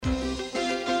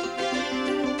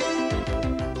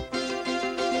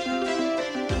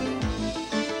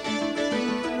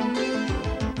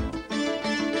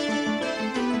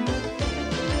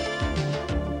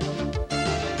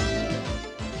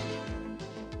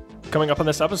Coming up on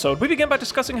this episode, we begin by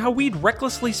discussing how we'd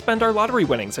recklessly spend our lottery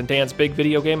winnings and Dan's big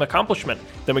video game accomplishment.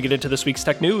 Then we get into this week's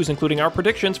tech news, including our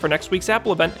predictions for next week's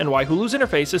Apple event and why Hulu's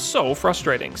interface is so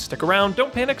frustrating. Stick around,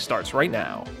 Don't Panic starts right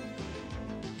now.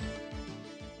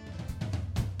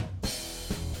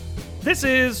 This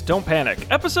is Don't Panic,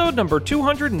 episode number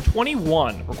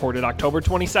 221, recorded October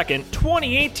 22nd,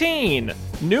 2018.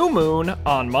 New moon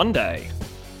on Monday.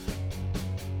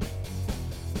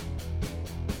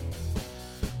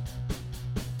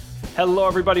 Hello,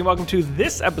 everybody, and welcome to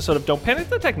this episode of Don't Panic,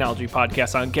 the technology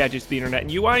podcast on gadgets, the internet,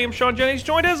 and you. I am Sean Jennings,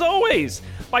 joined as always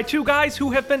by two guys who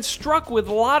have been struck with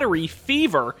lottery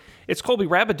fever. It's Colby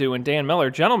Rabideau and Dan Miller.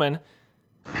 Gentlemen,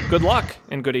 good luck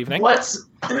and good evening. What's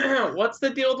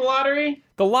the deal with the lottery?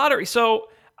 The lottery. So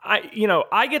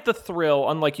I get the thrill,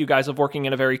 unlike you guys, of working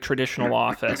in a very traditional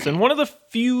office. And one of the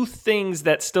few things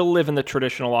that still live in the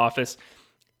traditional office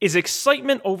is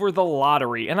excitement over the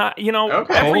lottery. And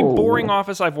every boring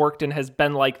office I've worked in has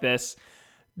been like this.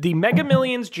 The Mega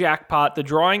Millions jackpot, the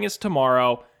drawing is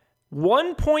tomorrow.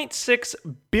 $1.6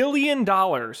 billion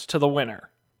to the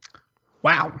winner.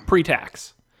 Wow.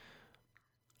 Pre-tax.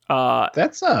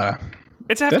 It's a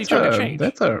hefty chunk of change.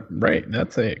 That's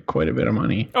quite a bit of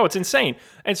money. Oh, it's insane.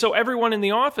 And so everyone in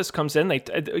the office comes in.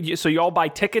 So you all buy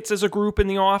tickets as a group in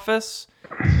the office.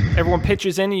 Everyone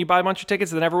pitches in and you buy a bunch of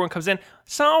tickets, and then everyone comes in.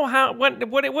 So what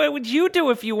would you do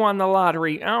if you won the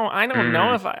lottery? Oh, I don't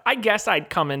know. I guess I'd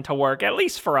come into work at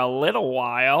least for a little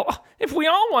while. If we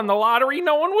all won the lottery,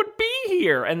 no one would be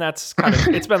here. And that's kind of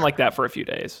it's been like that for a few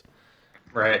days.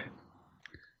 Right.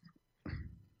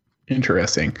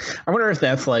 Interesting. I wonder if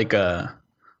that's the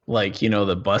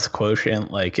bus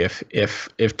quotient. Like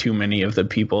if too many of the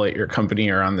people at your company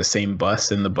are on the same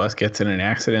bus and the bus gets in an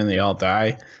accident, they all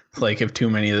die. It's like if too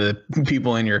many of the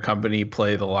people in your company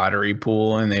play the lottery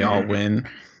pool and they all win.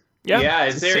 Yeah.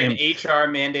 Is there an HR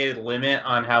mandated limit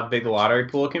on how big the lottery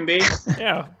pool can be?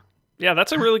 Yeah,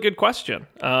 that's a really good question.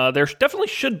 There definitely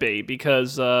should be,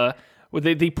 because the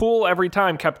pool every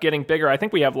time kept getting bigger. I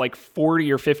think we have like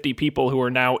 40 or 50 people who are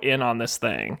now in on this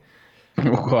thing.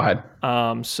 Oh, God.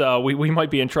 So we might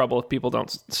be in trouble if people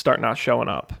don't start not showing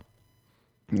up.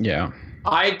 Yeah.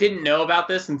 I didn't know about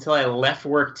this until I left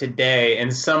work today,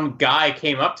 and some guy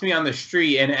came up to me on the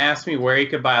street and asked me where he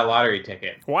could buy a lottery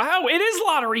ticket. Wow, it is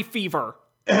lottery fever.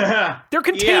 They're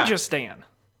contagious, Dan.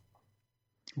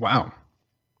 Wow.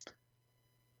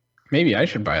 Maybe I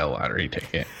should buy a lottery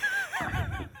ticket.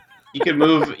 You could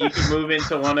move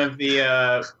into one of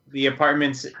the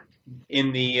apartments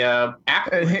in the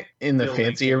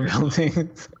fancier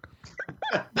buildings.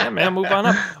 Yeah, man, move on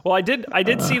up. Well, I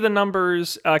did see the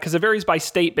numbers, because it varies by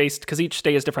state because each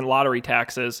state has different lottery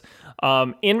taxes.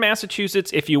 In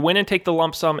Massachusetts, if you win and take the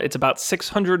lump sum, it's about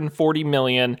 $640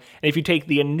 million. And if you take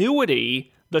the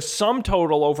annuity, the sum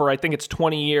total over, I think it's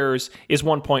 20 years, is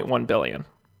 $1.1 billion.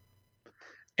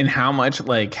 And how much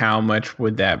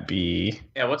would that be?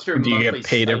 Yeah, what's your Do you get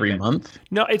paid every month?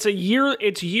 No, it's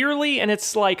yearly, and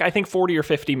it's like, I think 40 or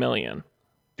 50 million.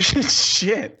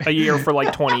 Shit. A year for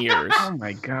like 20 years. Oh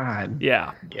my God.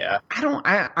 Yeah.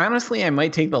 I honestly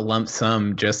might take the lump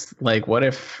sum. Just like, what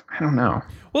if, I don't know.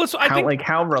 Well,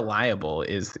 how reliable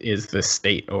is the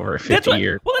state over 50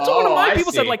 years? Well, that's what one of my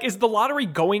people said. Like, is the lottery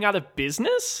going out of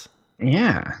business?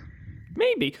 Yeah.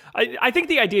 Maybe. I think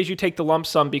the idea is you take the lump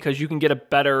sum because you can get a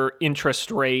better interest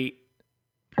rate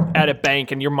at a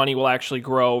bank and your money will actually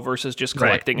grow versus just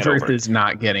collecting it over. Versus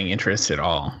not getting interest at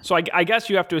all. So I guess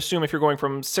you have to assume if you're going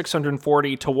from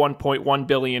 640 to 1.1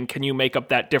 billion, can you make up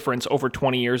that difference over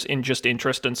 20 years in just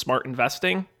interest and smart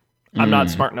investing? I'm not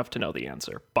smart enough to know the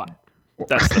answer, but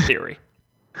that's the theory.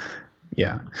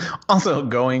 Yeah. Also,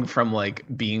 going from like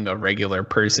being a regular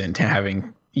person to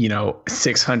having,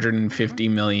 $650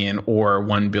 million or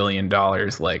 $1 billion,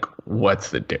 like, what's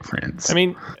the difference? I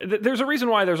mean, there's a reason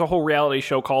why there's a whole reality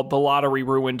show called The Lottery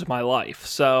Ruined My Life.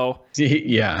 So,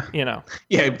 yeah.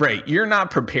 Yeah, right. You're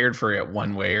not prepared for it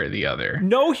one way or the other.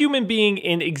 No human being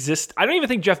in existence. I don't even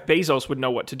think Jeff Bezos would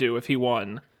know what to do if he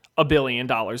won $1 billion in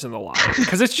the lottery,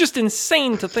 because it's just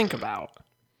insane to think about.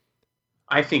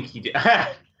 I think he did.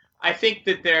 I think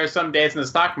that there are some days in the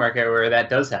stock market where that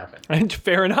does happen. And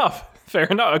fair enough.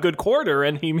 A good quarter,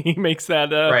 and he makes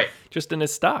that right. Just in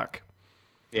his stock.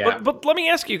 Yeah. But let me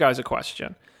ask you guys a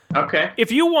question. Okay.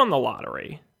 If you won the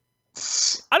lottery,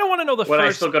 I don't want to know the first... Would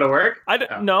I still go to work?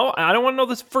 No, I don't want to know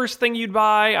the first thing you'd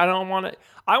buy. I want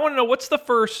to know what's the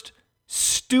first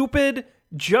stupid,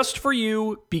 just for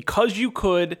you, because you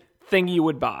could, thing you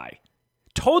would buy.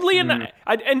 Totally, and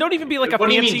don't even be like a what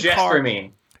fancy do you mean just car. For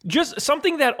me? Just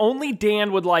something that only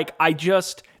Dan would like.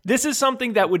 This is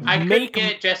something that would I make... could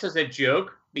get it just as a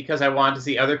joke, because I want to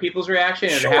see other people's reaction?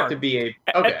 It Sure. would have to be a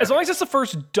okay. As long as it's the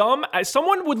first dumb,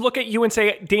 someone would look at you and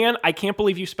say, Dan, I can't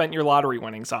believe you spent your lottery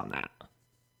winnings on that.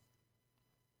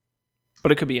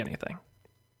 But it could be anything.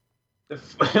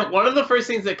 One of the first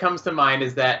things that comes to mind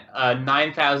is that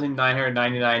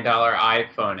 $9,999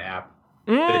 iPhone app.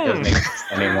 But it doesn't exist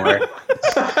anymore.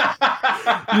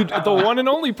 The one and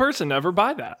only person to ever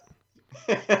buy that.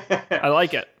 I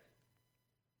like it.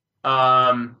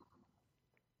 Another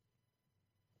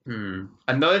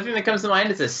thing that comes to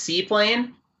mind is a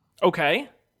seaplane. Okay.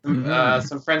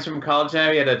 Some friends from college and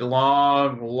I, we had a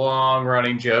long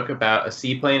running joke about a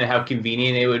seaplane and how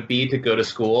convenient it would be to go to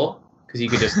school because you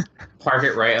could just park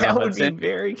it right on the Hudson. That would be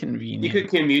very convenient. You could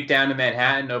commute down to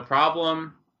Manhattan, no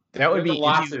problem. That would be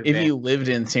if you lived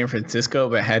in San Francisco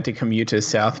but had to commute to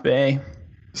South Bay.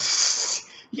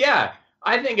 Yeah,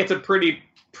 I think it's a pretty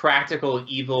practical,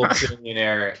 evil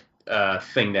billionaire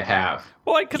thing to have.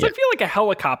 Well, because I feel like a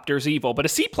helicopter's evil, but a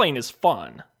seaplane is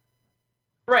fun.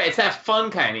 Right, it's that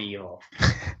fun kind of evil.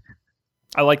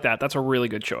 I like that. That's a really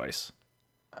good choice.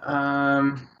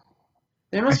 There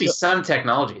must be some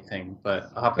technology thing,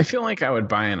 but I feel like I would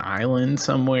buy an island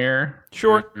somewhere.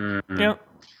 Sure. Mm-hmm. Yeah.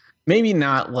 Maybe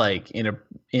not like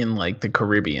in like the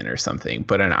Caribbean or something,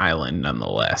 but an island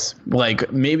nonetheless.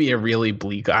 Like maybe a really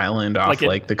bleak island off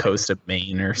like the coast of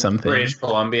Maine or something. British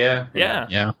Columbia.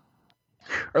 Yeah.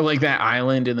 Or like that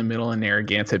island in the middle of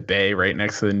Narragansett Bay right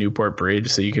next to the Newport Bridge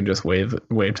so you can just wave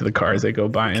to the cars that go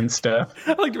by and stuff.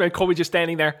 I like to have Colby just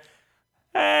standing there.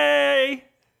 Hey,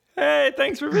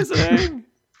 thanks for visiting.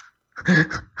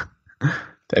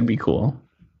 That'd be cool.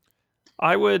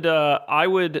 I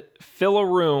would fill a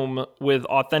room with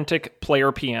authentic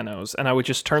player pianos, and I would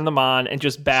just turn them on and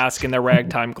just bask in their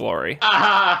ragtime glory.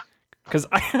 That's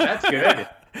good.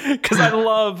 Because I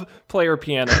love player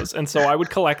pianos, and so I would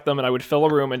collect them, and I would fill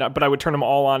a room, but I would turn them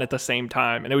all on at the same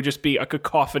time, and it would just be a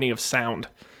cacophony of sound.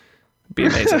 It'd be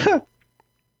amazing.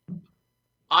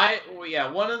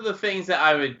 One of the things that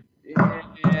I would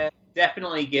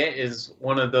definitely get is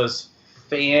one of those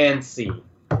fancy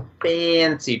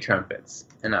trumpets,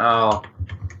 and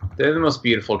they're the most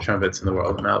beautiful trumpets in the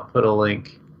world, and I'll put a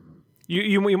link.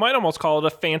 You might almost call it a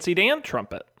Fancy Dan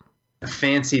trumpet. A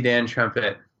Fancy Dan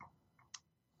trumpet.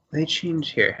 They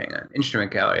change here. Hang on.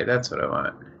 Instrument gallery. That's what I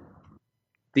want.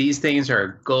 These things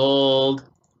are gold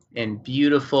and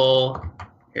beautiful.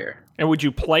 Here. And would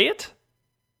you play it?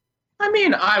 I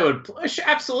mean, I would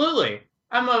absolutely.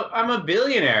 I'm a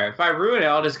billionaire. If I ruin it,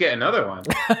 I'll just get another one.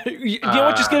 you know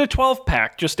what? Just get a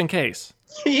 12-pack just in case.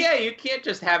 Yeah, you can't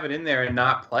just have it in there and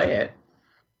not play it.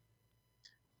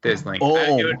 There's link.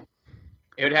 Oh.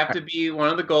 It would have to be one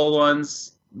of the gold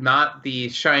ones. Not the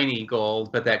shiny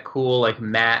gold, but that cool, like,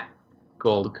 matte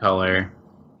gold color.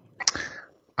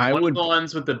 One of the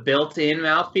ones with the built-in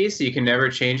mouthpiece, so you can never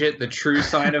change it. The true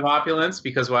sign of opulence,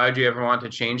 because why would you ever want to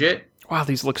change it? Wow,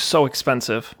 these look so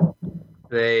expensive.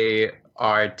 They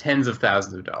are tens of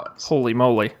thousands of dollars. Holy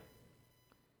moly.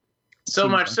 So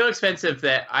expensive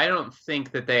that I don't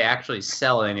think that they actually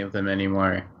sell any of them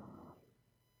anymore.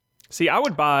 See, I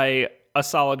would buy a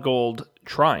solid gold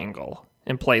triangle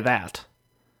and play that.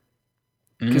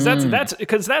 Because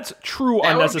that's true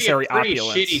unnecessary opulence. That would be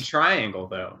a pretty shitty triangle,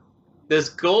 though. This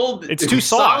gold, it's too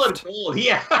soft. Solid gold,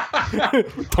 yeah.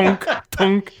 Tunk,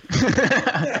 tunk.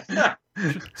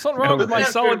 Something wrong with my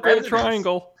solid gold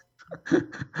triangle.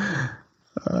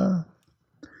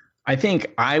 I think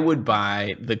I would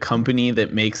buy the company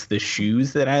that makes the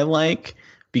shoes that I like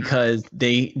because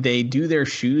they do their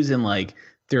shoes in like.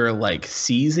 There are like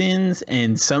seasons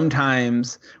and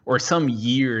sometimes or some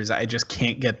years I just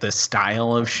can't get the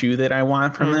style of shoe that I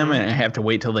want from them and I have to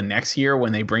wait till the next year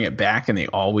when they bring it back and they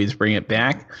always bring it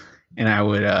back. And I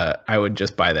would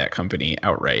just buy that company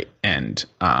outright and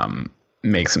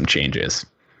make some changes.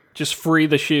 Just free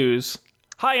the shoes.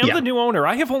 Hi, I'm the new owner.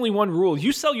 I have only one rule.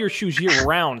 You sell your shoes year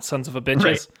round, sons of a bitches.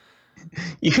 Right.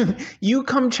 You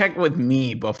come check with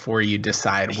me before you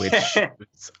decide which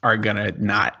shoes are gonna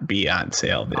not be on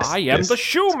sale. I am the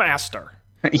shoe master.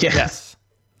 Yes,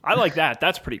 I like that.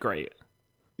 That's pretty great.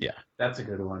 Yeah, that's a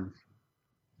good one.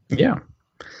 Yeah,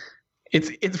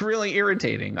 it's really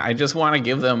irritating. I just want to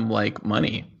give them like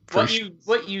money.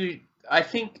 I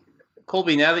think,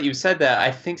 Colby, now that you've said that,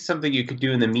 I think something you could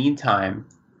do in the meantime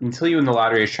until you win the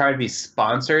lottery is try to be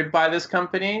sponsored by this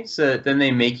company, so that then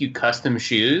they make you custom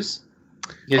shoes.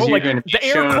 Oh, like the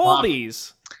Air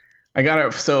Colbys. I got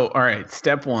it. So, all right.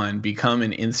 Step one: become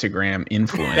an Instagram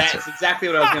influencer. That's exactly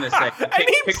what I was going to say.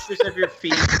 Take pictures of your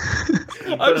feet.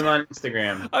 You put them on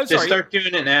Instagram. Just start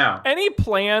doing it now. Any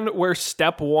plan where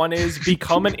step one is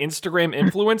become an Instagram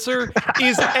influencer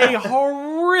is a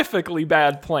horrifically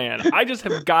bad plan. I just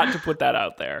have got to put that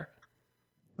out there.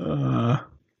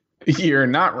 You're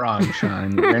not wrong,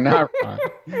 Sean. You're not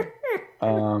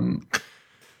wrong.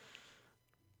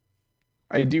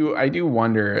 I do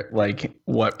wonder, like,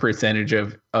 what percentage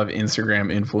of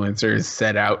Instagram influencers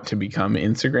set out to become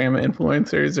Instagram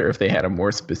influencers, or if they had a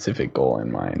more specific goal in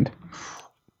mind.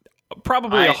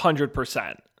 Probably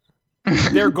 100%.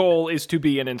 Their goal is to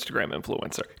be an Instagram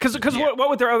influencer. Because what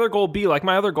would their other goal be? Like,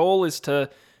 my other goal is to,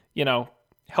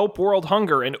 help world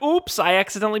hunger. And oops, I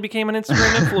accidentally became an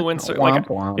Instagram influencer. Womp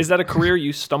womp. Is that a career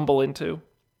you stumble into?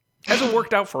 Hasn't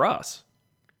worked out for us.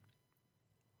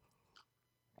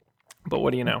 But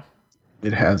what do you know?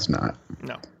 It has not.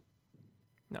 No.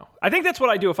 I think that's what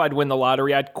I'd do if I'd win the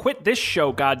lottery. I'd quit this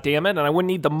show, goddammit, and I wouldn't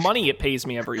need the money it pays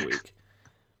me every week.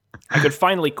 I could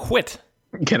finally quit.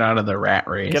 Get out of the rat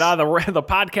race. Get out of the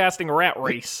podcasting rat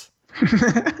race.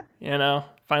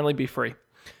 Finally be free.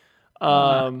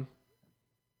 Guys,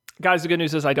 the good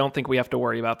news is I don't think we have to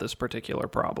worry about this particular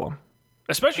problem.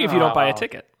 Especially if you don't buy a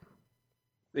ticket.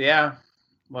 Yeah.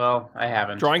 Well, I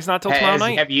haven't. Drawing's not till tomorrow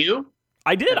night. Have you?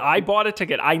 I did. I bought a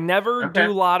ticket. I never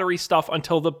do lottery stuff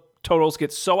until the totals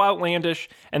get so outlandish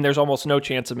and there's almost no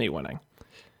chance of me winning.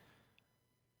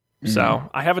 So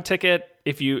I have a ticket.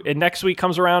 If next week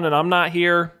comes around and I'm not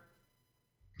here,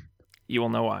 you will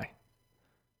know why.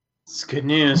 It's good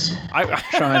news.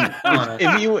 Sean,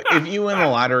 if you win the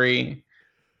lottery,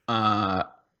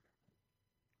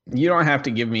 you don't have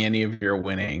to give me any of your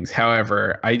winnings.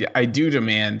 However, I do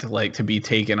demand to be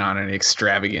taken on an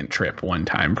extravagant trip one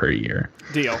time per year.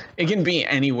 Deal. It can be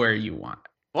anywhere you want.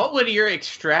 What would your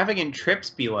extravagant trips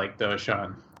be like, though,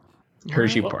 Sean?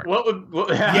 Hershey Park.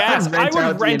 Yes, I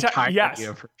would rent out. Yes,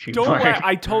 don't worry.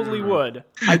 I totally would.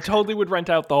 I totally would rent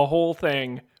out the whole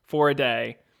thing for a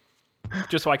day,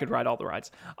 just so I could ride all the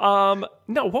rides. No,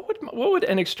 what would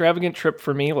an extravagant trip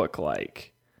for me look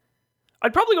like?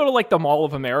 I'd probably go to the Mall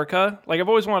of America. I've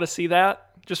always wanted to see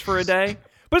that just for a day.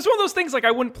 But it's one of those things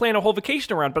I wouldn't plan a whole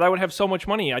vacation around, but I would have so much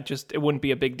money, it wouldn't be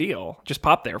a big deal. Just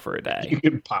pop there for a day. You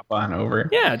could pop on over.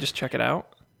 Yeah, just check it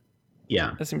out.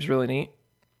 Yeah. That seems really neat.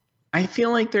 I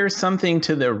feel like there's something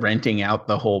to the renting out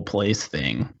the whole place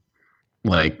thing.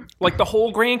 Like the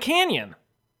whole Grand Canyon.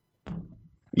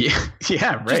 Yeah,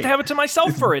 right. Just to have it to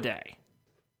myself for a day.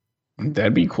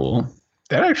 That'd be cool.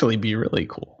 That'd actually be really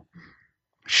cool.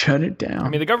 Shut it down. I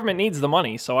mean, the government needs the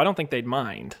money, so I don't think they'd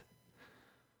mind.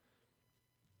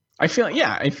 I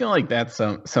feel like that's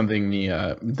something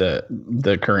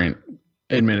the current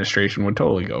administration would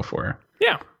totally go for.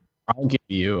 Yeah. I'll give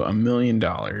you $1 million.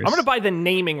 I'm going to buy the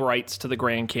naming rights to the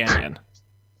Grand Canyon.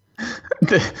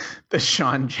 the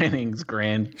Sean Jennings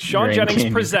Sean Jennings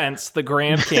Canyon. Presents the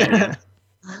Grand Canyon.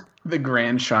 The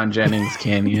Grand Sean Jennings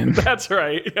Canyon. That's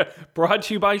right. Brought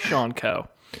to you by Sean Co.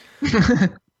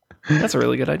 That's a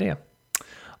really good idea.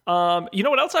 You know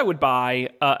what else I would buy?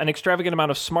 An extravagant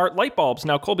amount of smart light bulbs.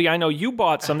 Now, Colby, I know you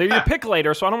bought some. They're your pick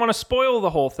later, so I don't want to spoil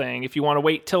the whole thing. If you want to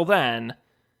wait till then.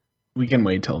 We can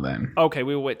wait till then. Okay,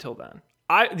 we will wait till then.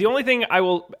 The only thing I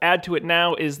will add to it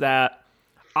now is that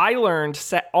I learned,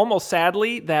 almost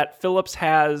sadly, that Philips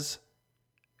has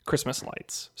Christmas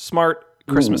lights. Smart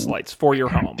Christmas lights for your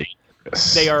home.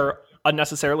 Dangerous. They are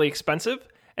unnecessarily expensive,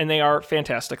 and they are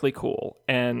fantastically cool.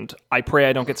 And I pray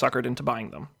I don't get suckered into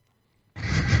buying them.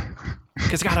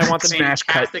 Because, God, I want them smash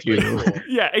cut you.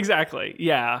 Yeah, exactly.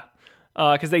 Yeah.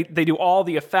 Because they do all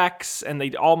the effects, and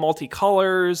they all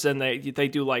multicolors, and they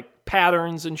do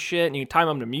patterns and shit, and you time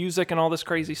them to music and all this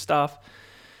crazy stuff.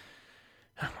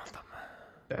 I want them.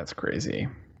 That's crazy.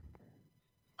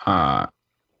 I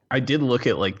did look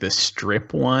at the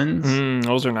strip ones.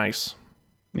 Those are nice.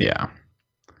 Yeah,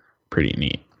 pretty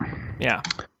neat. Yeah,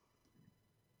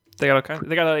 they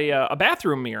got a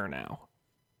bathroom mirror now.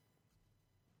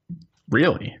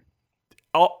 Really?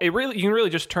 You can really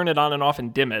just turn it on and off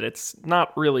and dim it. It's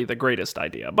not really the greatest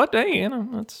idea, but hey,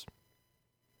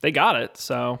 they got it.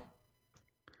 So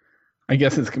I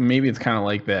guess it's kind of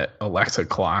like that Alexa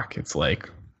clock. It's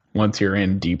once you're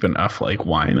in deep enough,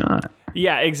 why not?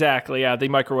 Yeah, exactly. Yeah, the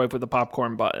microwave with the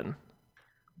popcorn button.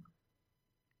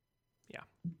 Yeah.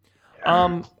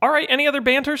 All right. Any other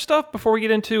banter stuff before we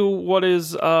get into what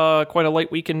is quite a light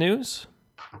week in news?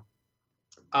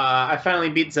 I finally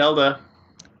beat Zelda.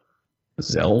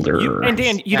 And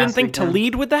Dan, you didn't think to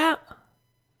lead with that?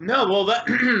 No, well,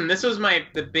 this was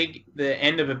the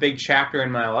end of a big chapter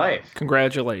in my life.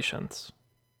 Congratulations.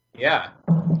 Yeah,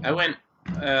 I went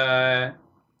a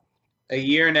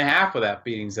year and a half without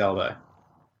beating Zelda.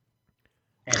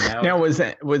 And now was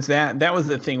that was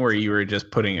the thing where you were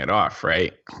just putting it off,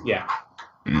 right? Yeah.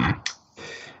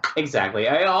 Exactly.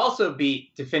 I also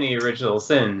beat Definity Original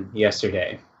Sin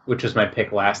yesterday, which was my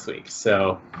pick last week.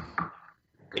 So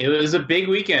it was a big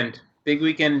weekend. Big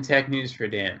weekend in tech news for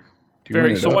Dan.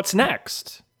 So what's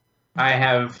next? I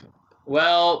have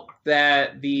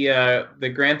that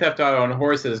the Grand Theft Auto on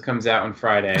Horses comes out on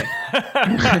Friday.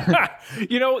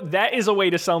 That is a way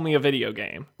to sell me a video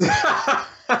game.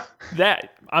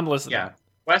 That I'm listening. Yeah.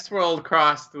 Westworld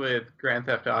crossed with Grand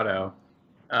Theft Auto.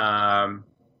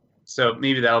 So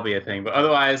maybe that'll be a thing, but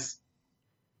otherwise,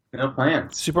 no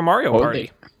plans. Super Mario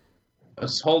Party. I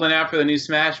was holding out for the new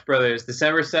Smash Brothers,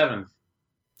 December 7th.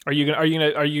 Are you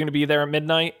gonna be there at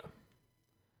midnight?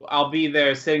 I'll be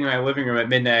there sitting in my living room at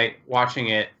midnight watching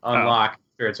it unlock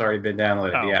after it's already been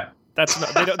downloaded. Yeah. That's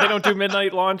they don't do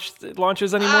midnight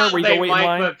launches anymore where you go wait in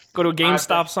line, go to a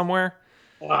GameStop somewhere.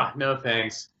 No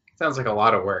thanks. Sounds like a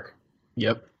lot of work.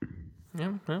 Yep.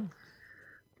 Yeah.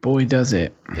 Boy, does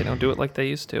it. They don't do it like they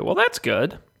used to. Well, that's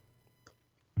good.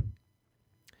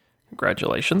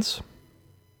 Congratulations.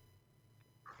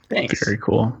 Thanks. Very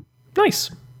cool. Nice.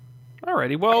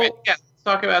 Alrighty. Well, let's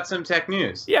talk about some tech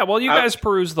news. Yeah, well, you guys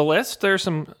peruse the list. There's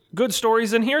some good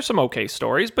stories in here, some okay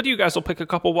stories, but you guys will pick a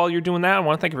couple while you're doing that. I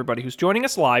want to thank everybody who's joining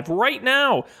us live right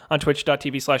now on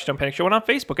twitch.tv/don'tpanicshow and on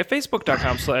Facebook at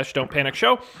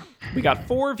facebook.com/don'tpanicshow. We got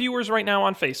 4 viewers right now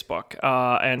on Facebook,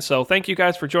 and so thank you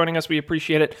guys for joining us. We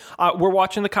appreciate it. We're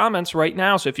watching the comments right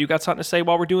now, so if you got something to say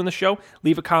while we're doing the show,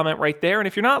 leave a comment right there. And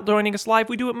if you're not joining us live,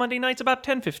 we do it Monday nights about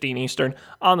 10:15 Eastern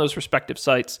on those respective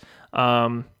sites.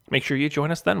 Make sure you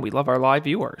join us then. We love our live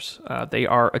viewers. They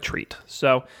are a treat.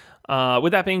 So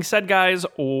with that being said, guys,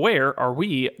 where are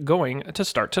we going to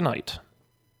start tonight?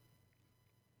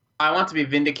 I want to be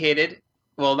vindicated.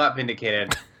 Well, not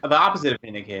vindicated. The opposite of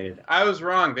vindicated. I was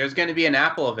wrong. There's going to be an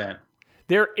Apple event.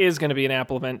 There is going to be an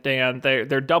Apple event, Dan.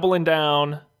 They're doubling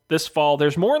down this fall.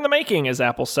 There's more in the making, as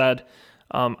Apple said.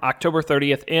 October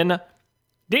 30th in,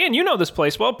 Dan, you know this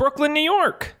place well, Brooklyn, New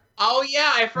York. Oh,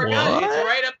 yeah, I forgot. What? It's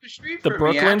right up the street from the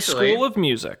Brooklyn School of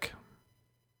Music.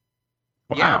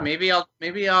 Wow. Yeah,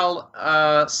 maybe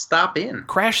I'll stop in.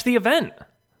 Crash the event.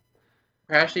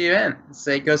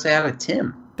 Say go say hi to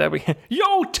Tim.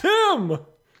 Yo, Tim.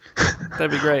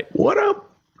 That'd be great. What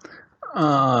up?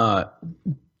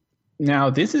 Now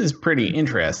this is pretty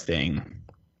interesting.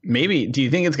 Maybe do you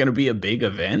think it's going to be a big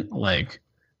event? Like,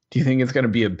 do you think it's going to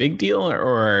be a big deal,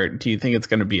 or do you think it's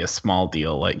going to be a small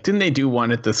deal? Like, didn't they do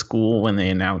one at the school when they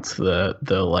announced the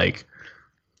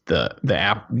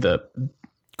app, the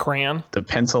crayon, the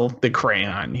pencil, the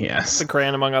crayon? Yes, the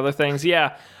crayon, among other things.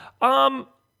 Yeah.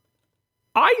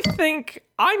 I think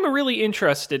I'm really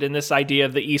interested in this idea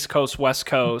of the East Coast, West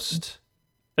Coast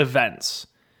events.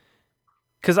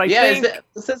 Because I think...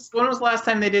 when was the last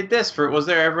time they did this? Was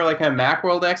there ever like a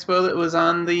Macworld Expo that was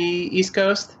on the East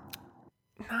Coast?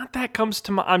 Not that comes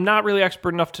to mind. I'm not really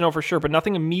expert enough to know for sure, but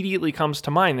nothing immediately comes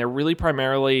to mind. They're really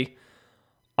primarily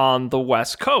on the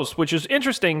West Coast, which is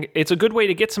interesting. It's a good way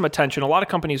to get some attention. A lot of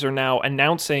companies are now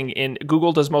announcing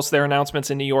Google does most of their announcements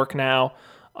in New York now.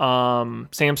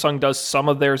 Samsung does some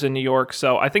of theirs in New York.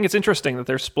 So I think it's interesting that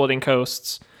they're splitting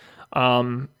coasts.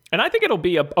 And I think it'll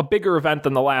be a bigger event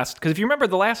than the last. Because if you remember,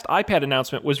 the last iPad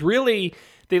announcement was really,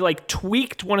 they like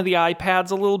tweaked one of the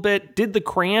iPads a little bit, did the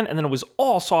crayon, and then it was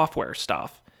all software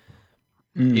stuff.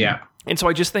 Yeah. And so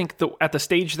I just think that at the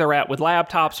stage they're at with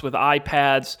laptops, with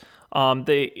iPads,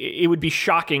 it would be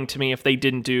shocking to me if they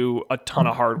didn't do a ton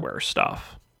of hardware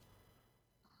stuff.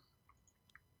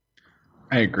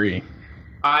 I agree.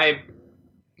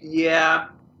 Yeah.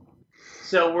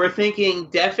 So we're thinking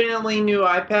definitely new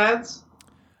iPads?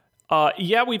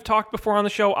 Yeah, we've talked before on the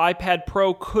show. iPad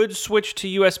Pro could switch to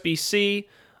USB-C,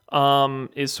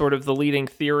 is sort of the leading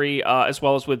theory, as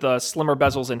well as with slimmer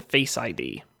bezels and Face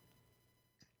ID.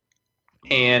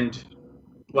 And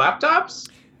laptops?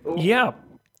 Yeah.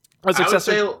 I would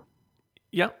say,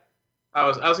 yeah. I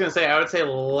was going to say, I would say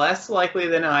less likely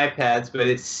than iPads, but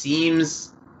it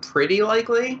seems pretty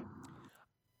likely.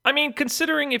 I mean,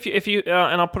 considering if you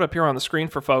and I'll put up here on the screen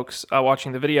for folks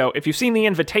watching the video, if you've seen the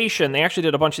invitation, they actually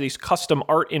did a bunch of these custom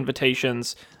art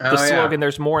invitations. The slogan,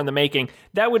 "There's more in the making."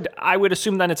 I would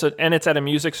assume then it's at a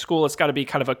music school. It's got to be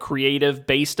kind of a creative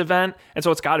based event, and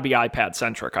so it's got to be iPad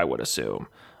centric. I would assume.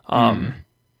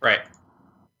 Right.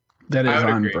 That is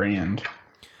on brand.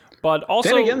 But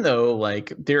also, then again, though,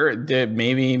 like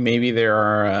maybe there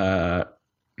are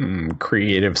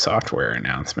creative software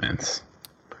announcements.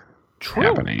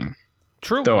 Happening.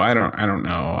 True. Though I don't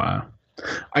know.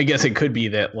 I guess it could be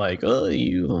that like,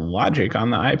 you Logic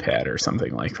on the iPad or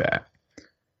something like that.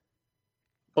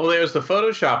 Well, there's the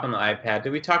Photoshop on the iPad.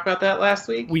 Did we talk about that last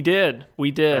week? We did.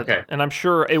 Okay. And I'm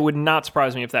sure it would not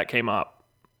surprise me if that came up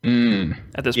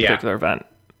at this particular event.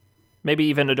 Maybe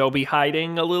even Adobe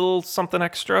hiding a little something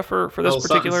extra for this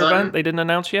particular event they didn't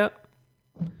announce yet.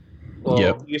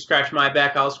 Well, you scratch my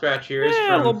back, I'll scratch yours.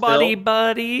 Yeah, little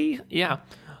buddy. Yeah.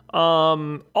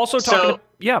 Also talking.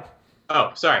 Yeah.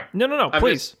 Oh, sorry. No.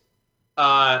 Please.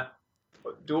 What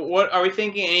are we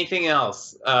thinking? Anything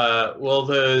else? Will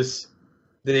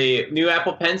the new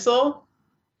Apple Pencil?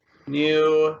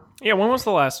 Yeah. When was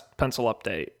the last Pencil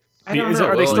update? I don't know.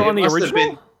 Are they still on the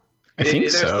original? I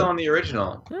think so. They're still on the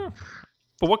original. Yeah.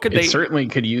 But what could it certainly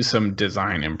could use some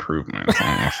design improvements.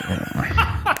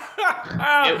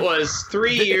 It was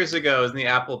 3 years ago when the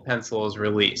Apple Pencil was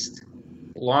released.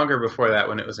 Longer before that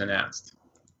when it was announced.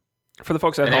 For the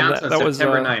folks at home, that was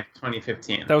September 9th,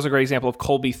 2015. That was a great example of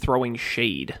Colby throwing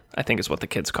shade, I think is what the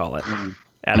kids call it.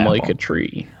 Like a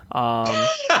tree.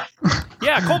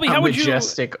 Yeah, Colby, how would you...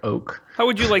 majestic oak. How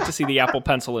would you like to see the Apple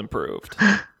Pencil improved?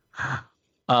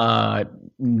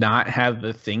 Not have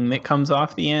the thing that comes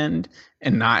off the end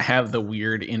and not have the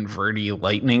weird inverty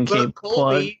lightning cable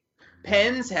plug.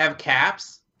 Pens have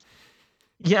caps.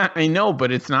 Yeah, I know,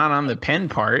 but it's not on the pen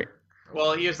part.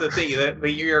 Well, here's the thing: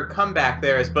 your comeback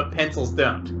there is, but pencils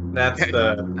don't. That's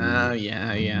the.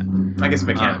 Yeah. I guess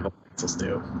mechanical pencils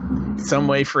do. Some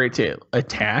way for it to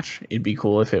attach. It'd be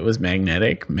cool if it was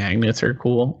magnetic. Magnets are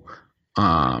cool. They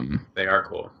are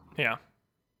cool. Yeah.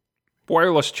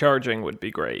 Wireless charging would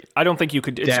be great. I don't think you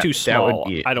could. It's too small. That would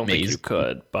be I don't amazing. think you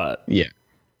could, but yeah.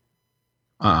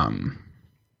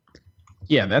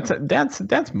 Yeah,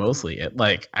 that's mostly it.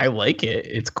 Like, I like it.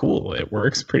 It's cool. It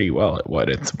works pretty well at what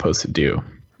it's supposed to do.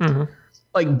 Mm-hmm.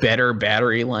 Like, better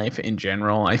battery life in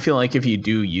general. I feel like if you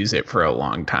do use it for a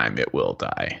long time, it will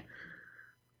die.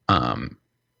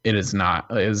 It is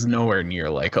nowhere near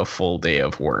like a full day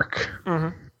of work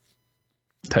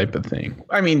type of thing.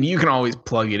 I mean, you can always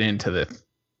plug it into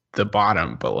the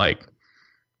bottom, but like,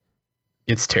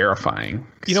 it's terrifying.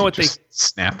 You know what? They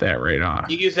snap that right off.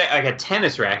 You use that like a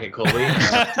tennis racket, Colby.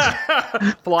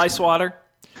 Fly swatter.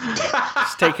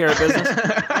 Just take care of business.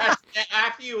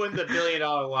 After you win the $1 billion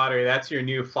lottery, that's your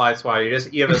new fly swatter.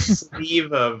 You have a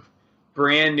sleeve of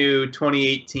brand new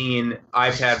 2018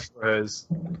 iPad Pros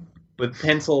with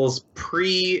pencils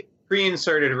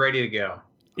pre-inserted, ready to go.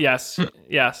 Yes.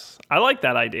 I like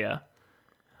that idea.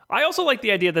 I also like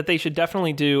the idea that they should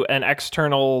definitely do an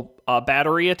external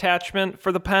battery attachment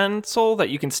for the pencil that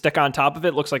you can stick on top of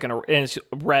it. Looks like and it's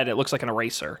red. It looks like an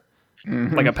eraser,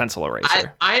 like a pencil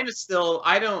eraser. I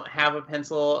don't have a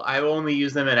pencil. I only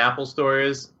use them in Apple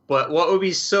stores. But what would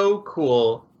be so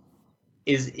cool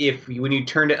is if when you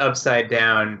turned it upside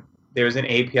down, there's an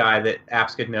API that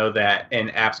apps could know that, and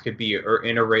apps could be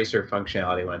an eraser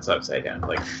functionality when it's upside down.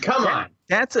 Like, come on.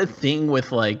 That's a thing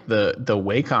with like the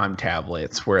Wacom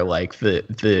tablets where like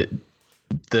the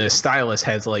stylus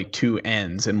has like two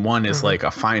ends, and one is like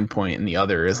a fine point and the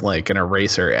other is like an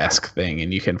eraser-esque thing,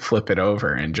 and you can flip it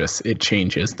over and it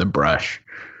changes the brush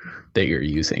that you're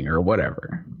using or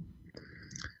whatever.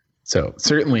 So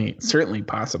certainly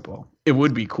possible. It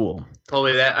would be cool.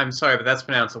 Totally. I'm sorry, but that's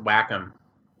pronounced Wacom.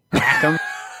 Wacom?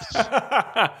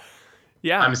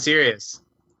 Yeah. I'm serious.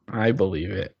 I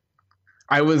believe it.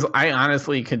 I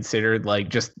honestly considered like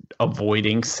just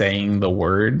avoiding saying the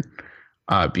word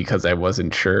because I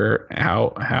wasn't sure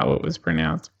how it was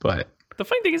pronounced. But the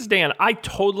funny thing is, Dan, I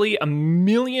totally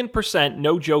 1,000,000%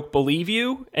 no joke believe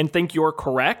you and think you're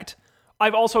correct.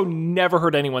 I've also never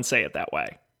heard anyone say it that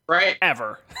way. Right.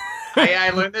 Ever.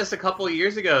 I learned this a couple of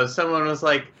years ago. Someone was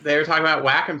like, they were talking about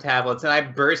Wacom tablets, and I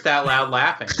burst out loud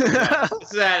laughing.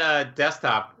 This is at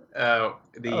Desktop,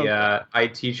 the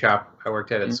IT shop I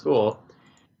worked at school.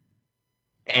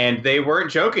 And they weren't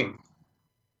joking.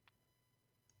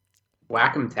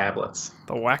 Wacom tablets.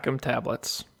 The Wacom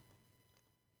tablets.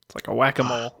 It's like a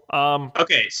whack-a-mole.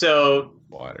 Okay, so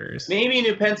Waters. Maybe a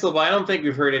new pencil, but I don't think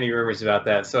we've heard any rumors about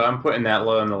that. So I'm putting that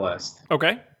low on the list.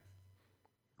 Okay.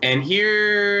 And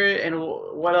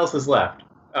what else is left?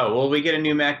 Oh, will we get a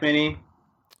new Mac Mini?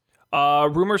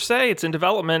 Rumors say it's in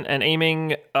development and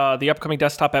aiming the upcoming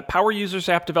desktop at power users,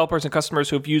 app developers, and customers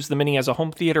who have used the Mini as a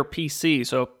home theater PC.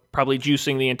 So probably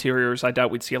juicing the interiors. I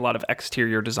doubt we'd see a lot of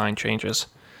exterior design changes.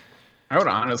 I would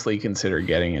honestly consider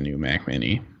getting a new Mac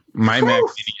Mini. My Mac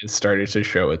Mini has started to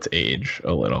show its age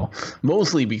a little,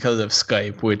 mostly because of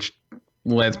Skype, which,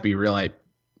 let's be real, I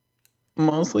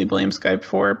mostly blame Skype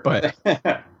for, but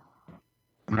I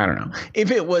don't know.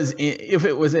 If it was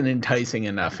an enticing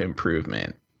enough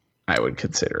improvement, I would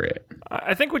consider it.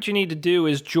 I think what you need to do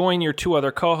is join your two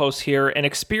other co-hosts here and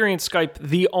experience Skype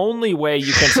the only way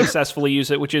you can successfully use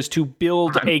it, which is to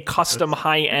build a custom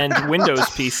high-end Windows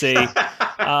PC,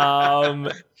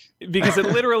 because it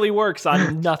literally works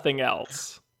on nothing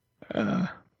else.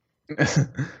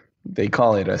 They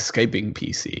call it a Skyping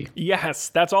PC. Yes,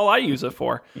 that's all I use it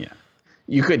for. Yeah.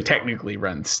 You could technically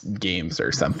run games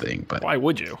or something, but... Why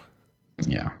would you?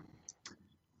 Yeah.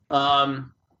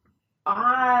 I'm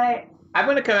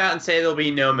going to come out and say there'll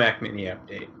be no Mac Mini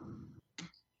update.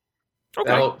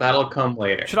 Okay. That'll come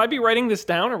later. Should I be writing this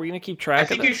down? Or are we going to keep track of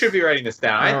this? I think you should be writing this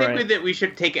down. I think right. that we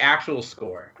should take actual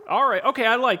score. All right. Okay,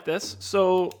 I like this.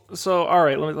 So all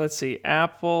right, let's see.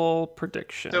 Apple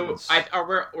predictions. So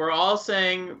we're all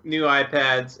saying new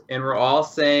iPads, and we're all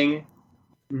saying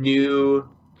new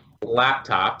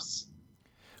laptops.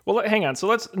 Well, hang on. So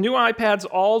let's new iPads.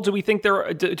 Do we think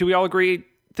do we all agree?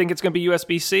 Think it's going to be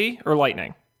USB-C or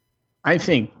Lightning? I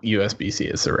think USB-C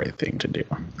is the right thing to do.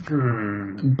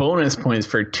 Bonus points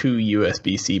for 2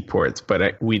 USB-C ports,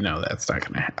 but we know that's not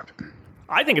going to happen.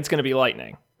 I think it's going to be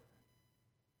Lightning.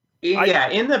 Yeah,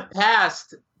 in the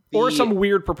past... or some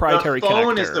weird proprietary connector. The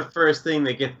phone is the first thing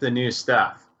that gets the new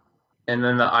stuff, and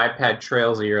then the iPad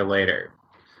trails a year later.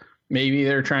 Maybe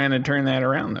they're trying to turn that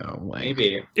around, though.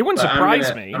 Maybe. It wouldn't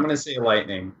surprise me. I'm going to say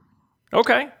Lightning.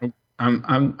 Okay.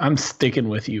 I'm sticking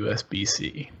with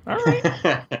USB-C. All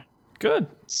right. Good.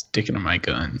 Sticking to my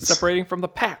guns. Separating from the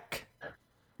pack.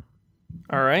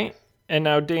 All right. And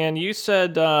now, Dan, you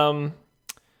said laptops.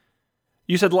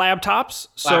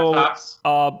 Laptops.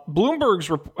 So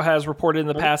Bloomberg has reported in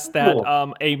the past that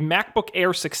a MacBook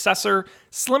Air successor,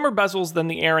 slimmer bezels than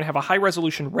the Air, and have a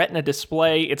high-resolution Retina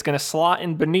display. It's going to slot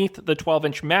in beneath the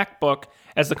 12-inch MacBook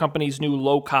as the company's new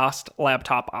low-cost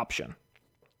laptop option.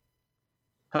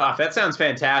 That sounds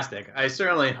fantastic. I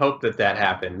certainly hope that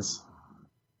happens.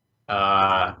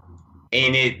 And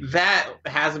that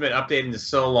hasn't been updated in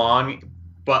so long,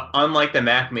 but unlike the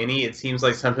Mac Mini, it seems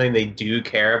like something they do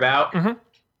care about.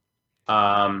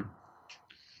 Mm-hmm.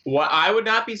 What I would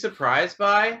not be surprised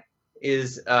by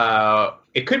is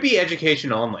it could be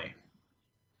education only.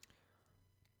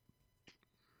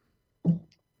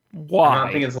 Why? I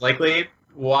don't think it's likely.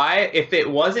 Why? If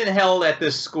it wasn't held at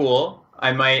this school,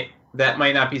 that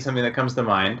might not be something that comes to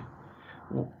mind.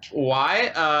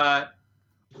 Why?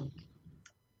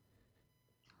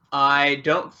 I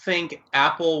don't think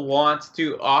Apple wants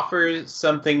to offer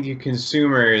something to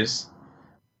consumers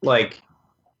like...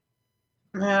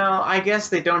 Well, I guess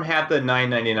they don't have the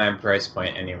 $9.99 price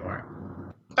point anymore.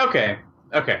 Okay.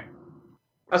 I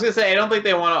was going to say, I don't think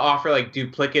they want to offer like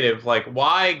duplicative, like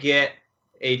why get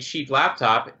a cheap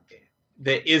laptop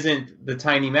that isn't the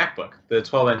tiny MacBook, the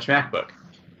 12-inch MacBook?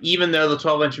 Even though the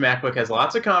 12-inch MacBook has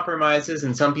lots of compromises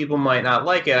and some people might not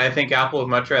like it, I think Apple would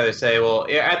much rather say, well,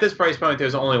 at this price point,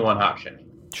 there's only one option.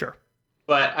 Sure.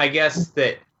 But I guess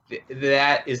that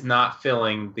is not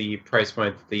filling the price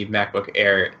point that the MacBook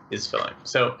Air is filling.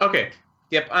 So, okay.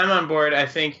 Yep, I'm on board. I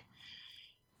think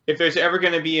if there's ever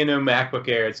going to be a new MacBook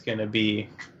Air, it's going to be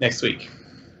next week.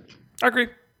 I agree.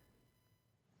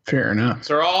 Fair enough.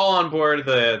 So we're all on board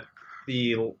the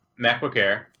MacBook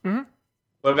Air. Mm-hmm.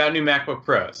 What about new MacBook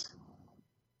Pros?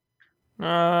 When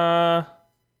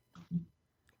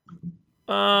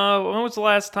was the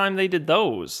last time they did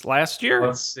those? Last year?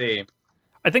 Let's see.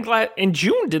 I think in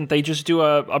June, didn't they just do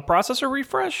a processor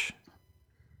refresh?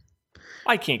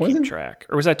 I can't keep track.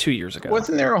 Or was that 2 years ago?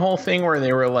 Wasn't there a whole thing where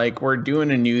they were like, we're doing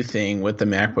a new thing with the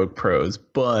MacBook Pros,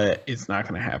 but it's not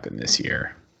going to happen this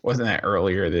year? Wasn't that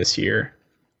earlier this year?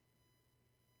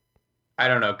 I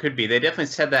don't know. Could be. They definitely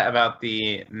said that about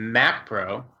the Mac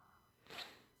Pro.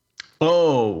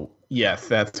 Oh, yes.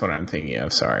 That's what I'm thinking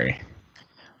of. Sorry.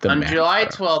 On July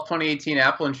 12, 2018,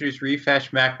 Apple introduced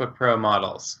refreshed MacBook Pro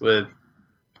models with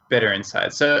better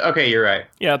inside. So, okay, you're right.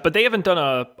 Yeah, but they haven't done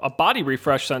a body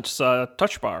refresh since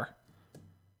Touch Bar.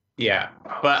 Yeah,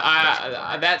 but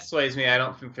that sways me. I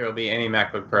don't think there will be any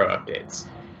MacBook Pro updates.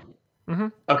 Mm-hmm.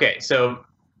 Okay, so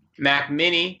Mac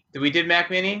Mini. We did Mac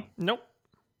Mini? Nope.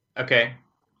 Okay.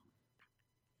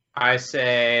 I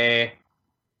say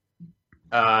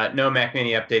no Mac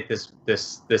Mini update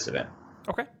this event.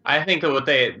 Okay. I think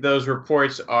that those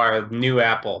reports are new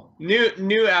Apple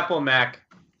Mac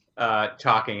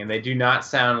talking, and they do not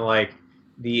sound like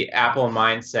the Apple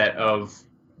mindset of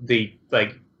the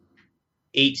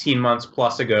 18 months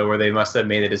plus ago, where they must have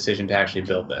made a decision to actually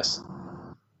build this.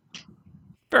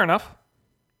 Fair enough.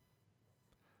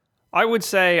 I would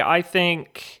say I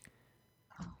think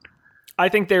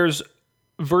there's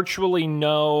virtually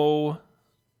no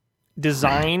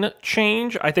design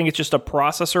change. I think it's just a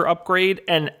processor upgrade,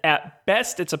 and at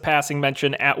best it's a passing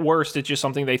mention. At worst, it's just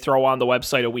something they throw on the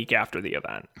website a week after the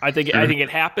event. I think it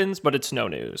happens, but it's no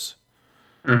news.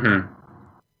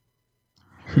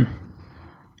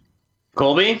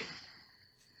 Colby?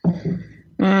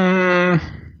 I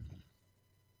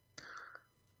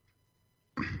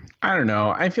don't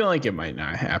know. I feel like it might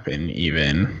not happen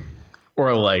even.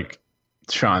 Or like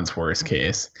Sean's worst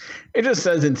case. It just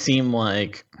doesn't seem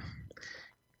like,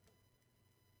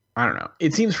 I don't know.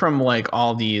 It seems from like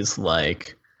all these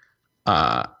like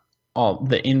all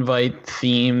the invite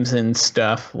themes and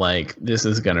stuff, like this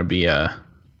is gonna be a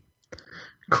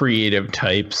creative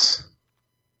types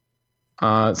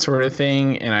sort of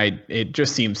thing, and it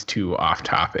just seems too off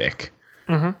topic.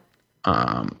 No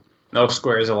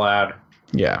squares allowed.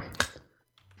 Yeah.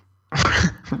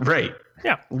 Right.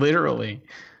 Yeah. Literally.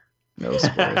 No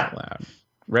squares allowed.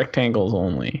 Rectangles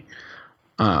only.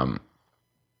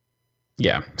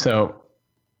 Yeah. So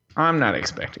I'm not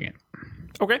expecting it.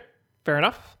 Okay. Fair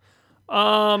enough.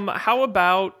 How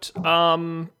about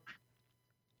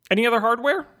any other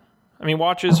hardware? I mean,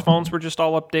 watches, phones were just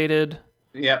all updated.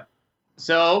 Yep.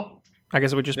 So I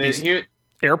guess it would just be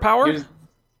air power.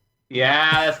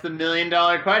 Yeah, that's the $1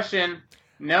 million question.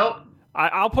 Nope.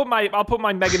 I'll put my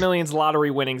Mega Millions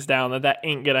lottery winnings down that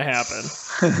ain't gonna happen.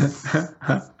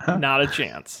 Not a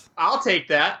chance. I'll take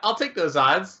that. I'll take those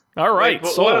odds. All right.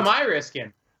 Like, what am I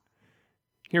risking?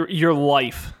 Your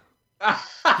life.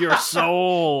 Your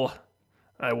soul.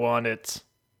 I want it.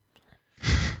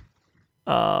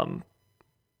 Oh,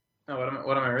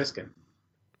 what am I risking?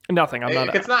 Nothing. I'm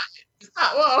not. It's not.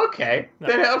 Well, okay. No.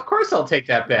 Then of course I'll take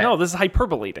that bet. No, this is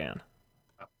hyperbole, Dan.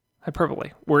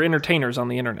 Hyperbole. We're entertainers on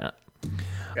the internet.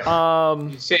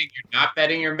 You saying you're not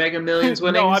betting your Mega Millions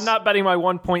winnings? No, I'm not betting my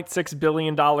 $1.6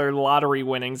 billion lottery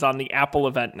winnings on the Apple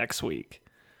event next week.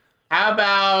 How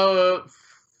about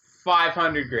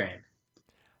 $500,000?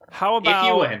 How about if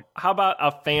you win? How about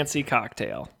a fancy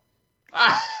cocktail?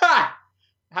 How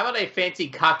about a fancy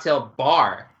cocktail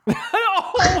bar? A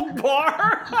whole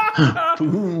bar?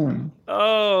 Boom.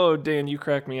 Oh, Dan, you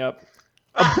crack me up.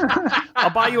 I'll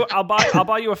buy you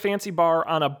a fancy bar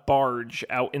on a barge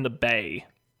out in the bay.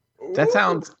 That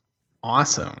sounds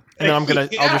awesome. And then I'll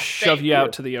just shove you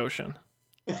out to the ocean.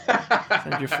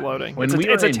 Send you floating. When we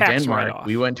were in Denmark,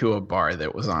 we went to a bar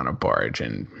that was on a barge,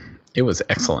 and it was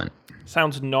excellent.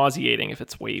 Sounds nauseating if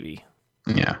it's wavy.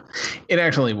 Yeah. It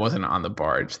actually wasn't on the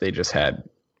barge. They just had...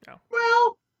 Oh.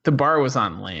 Well... The bar was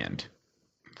on land.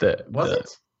 Was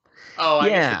it? Oh,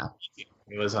 yeah.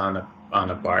 It was on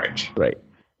a barge. Right.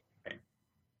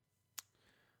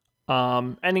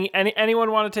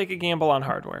 Anyone want to take a gamble on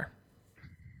hardware?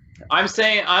 I'm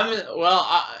saying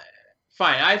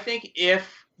fine. I think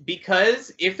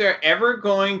because if they're ever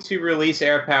going to release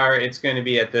AirPower, it's going to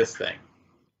be at this thing.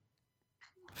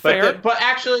 Fair. But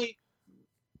actually,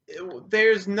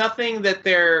 there's nothing that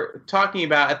they're talking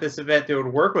about at this event that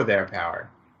would work with AirPower.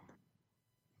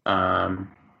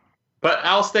 But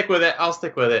I'll stick with it.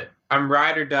 I'm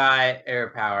ride or die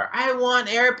AirPower. I want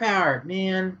AirPower,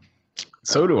 man.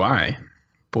 So do I.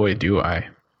 Boy, do I.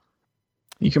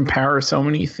 You can power so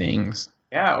many things.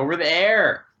 Yeah, over the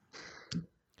air.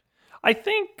 I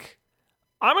think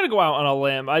I'm going to go out on a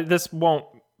limb. This won't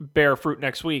bear fruit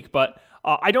next week, but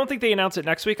I don't think they announce it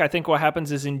next week. I think what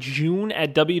happens is in June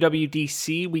at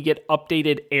WWDC, we get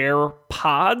updated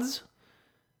AirPods.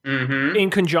 Mm-hmm.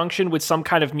 In conjunction with some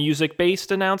kind of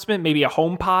music-based announcement, maybe a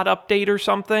HomePod update or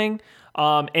something.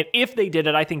 And if they did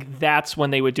it, I think that's when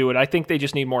they would do it. I think they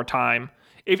just need more time.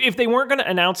 If they weren't going to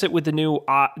announce it with the new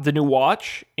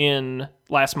watch in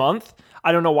last month,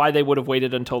 I don't know why they would have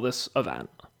waited until this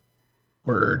event.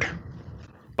 Word.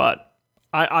 But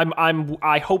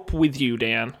I hope with you,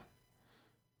 Dan.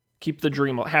 Keep the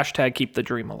dream. # keep the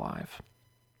dream alive.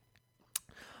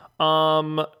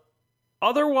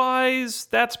 Otherwise,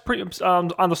 that's pretty...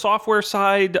 on the software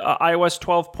side, iOS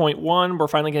 12.1, we're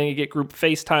finally going to get group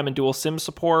FaceTime and dual SIM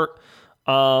support.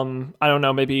 I don't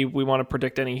know, maybe we want to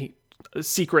predict any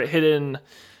secret hidden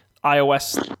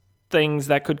iOS things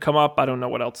that could come up. I don't know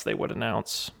what else they would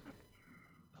announce.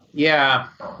 Yeah.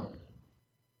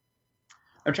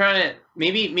 I'm trying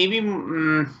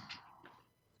to...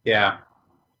 yeah.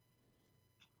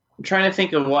 I'm trying to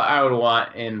think of what I would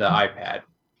want in the iPad.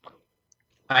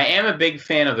 I am a big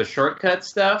fan of the shortcut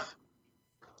stuff,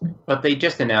 but they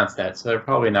just announced that, so they're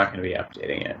probably not going to be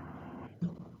updating it.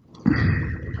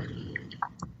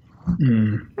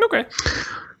 Okay.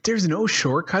 There's no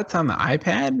shortcuts on the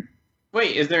iPad?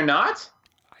 Wait, is there not?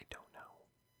 I don't know.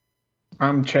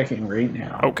 I'm checking right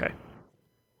now. Okay.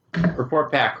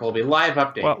 Report back, Colby. Live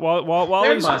update.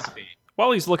 While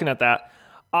while he's looking at that,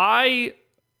 my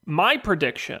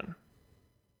prediction,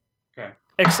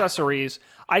 accessories,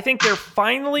 I think they're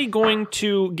finally going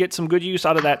to get some good use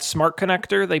out of that smart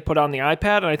connector they put on the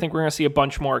iPad, and I think we're going to see a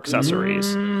bunch more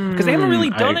accessories. Because they haven't really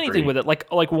done anything with it,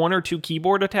 like one or two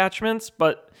keyboard attachments,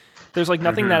 but there's like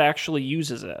nothing that actually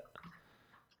uses it.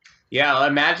 Yeah,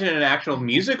 imagine an actual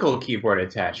musical keyboard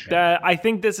attachment. I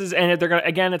think this is, and they're gonna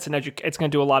again. It's it's gonna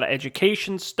do a lot of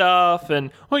education stuff, and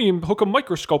you can hook a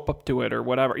microscope up to it or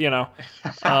whatever.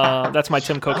 That's my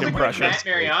Tim Cook impression. Matt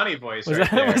Mariani voice. I'll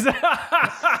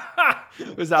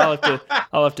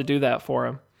have to do that for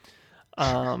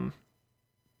him.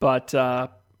 But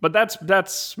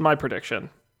that's my prediction.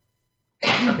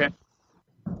 Okay,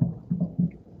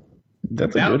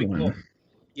 that's a good one. Cool.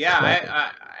 Yeah,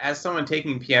 I as someone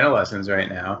taking piano lessons right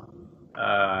now,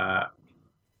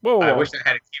 whoa. I wish I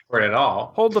had a keyboard at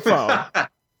all. Hold the phone.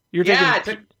 You're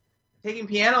taking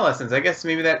piano lessons. I guess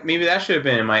maybe that should have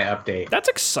been in my update. That's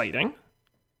exciting.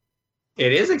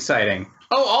 It is exciting.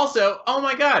 Oh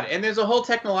my God, and there's a whole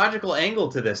technological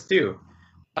angle to this too.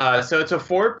 So it's a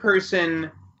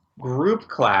 4-person group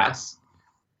class,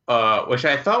 which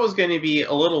I thought was going to be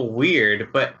a little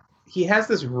weird, but he has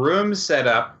this room set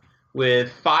up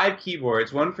with 5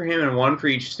 keyboards, one for him and one for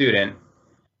each student.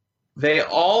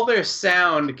 All their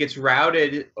sound gets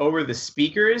routed over the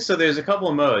speakers, so there's a couple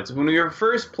of modes. When we were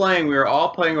first playing, we were all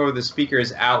playing over the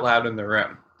speakers out loud in the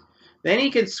room. Then he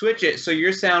can switch it so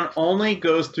your sound only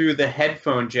goes through the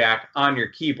headphone jack on your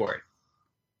keyboard.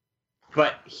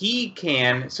 But he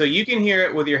can, so you can hear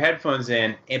it with your headphones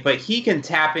in, but he can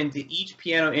tap into each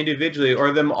piano individually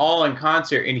or them all in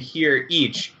concert and hear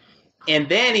each. And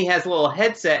then he has a little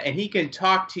headset, and he can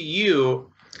talk to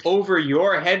you over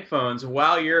your headphones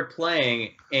while you're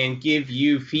playing and give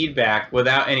you feedback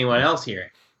without anyone else hearing.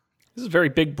 This is very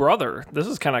Big Brother. This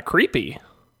is kind of creepy.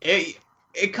 It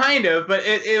kind of, but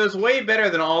it was way better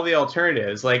than all the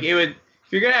alternatives. Like, if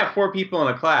you're going to have 4 people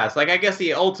in a class, like, I guess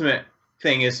the ultimate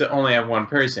thing is to only have one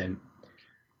person.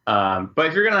 But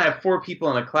if you're going to have 4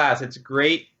 people in a class, it's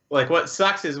great. Like, what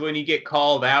sucks is when you get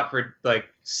called out for, like,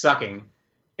 sucking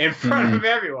in front of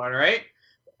everyone, right?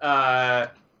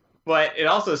 But it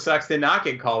also sucks to not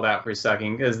get called out for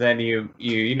sucking, because then you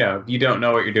don't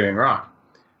know what you're doing wrong.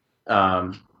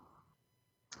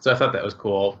 So I thought that was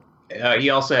cool. He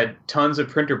also had tons of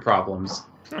printer problems,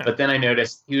 but then I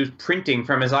noticed he was printing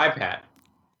from his iPad.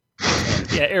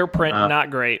 Yeah, AirPrint, not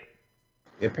great.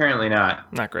 Apparently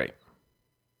not. Not great.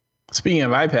 Speaking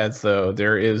of iPads, though,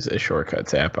 there is a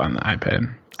Shortcuts app on the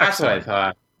iPad. That's what I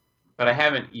thought, but I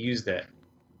haven't used it.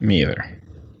 Me either.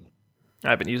 I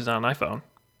haven't used it on iPhone.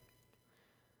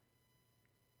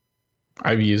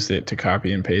 I've used it to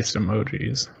copy and paste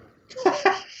emojis.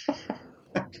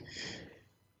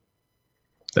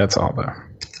 That's all, though.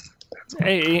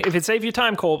 Hey, if it saves you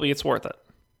time, Colby, it's worth it.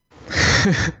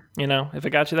 If it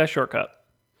got you that shortcut.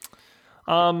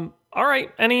 All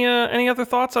right. Any other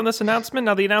thoughts on this announcement?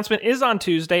 Now, the announcement is on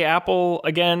Tuesday. Apple,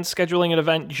 again, scheduling an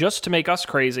event just to make us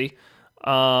crazy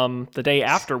the day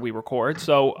after we record.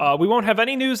 So we won't have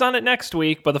any news on it next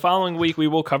week, but the following week we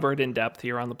will cover it in depth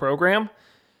here on the program.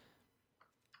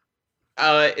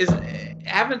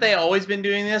 Haven't they always been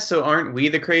doing this? So aren't we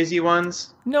the crazy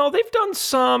ones? No, they've done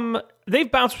some.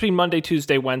 They've bounced between Monday,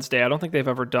 Tuesday, Wednesday. I don't think they've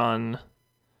ever done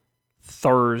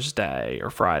Thursday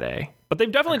or Friday, but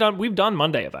they've definitely done. We've done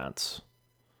Monday events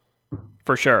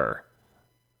for sure.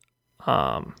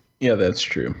 Yeah, that's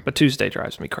true. But Tuesday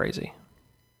drives me crazy.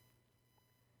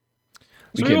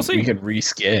 We could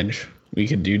reschedule. We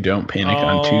could do Don't Panic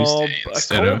on Tuesday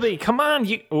instead Colby, come on!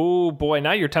 Oh boy,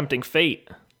 now you're tempting fate.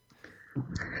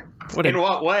 In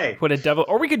what way? What a devil!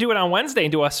 Or we could do it on Wednesday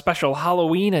and do a special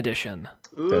Halloween edition.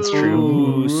 That's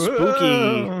true. Ooh,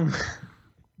 spooky.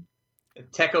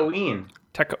 Techoween.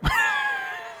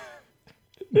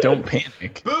 Don't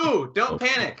panic. Boo! Don't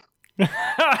panic.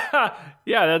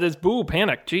 Yeah, that is boo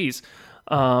panic. Jeez,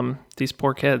 these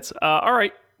poor kids. All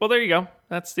right. Well, there you go.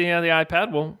 That's the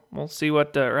iPad. We'll see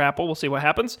what or Apple. We'll see what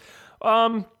happens.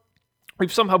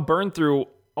 We've somehow burned through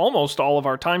almost all of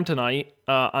our time tonight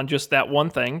on just that one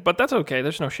thing, but that's okay.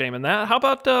 There's no shame in that. How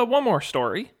about one more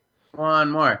story? One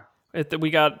more. We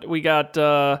got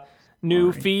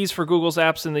new fees for Google's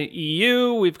apps in the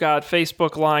EU. We've got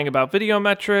Facebook lying about video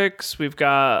metrics. We've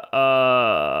got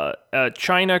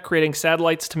China creating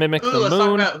satellites to mimic the moon. Let's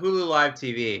talk about Hulu Live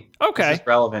TV. Okay. This is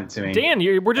relevant to me. Dan,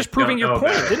 we're just proving your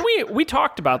point. Didn't we? We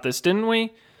talked about this, didn't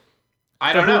we?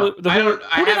 I don't know.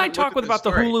 Who did I talk with about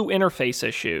the Hulu interface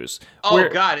issues?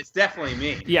 God, it's definitely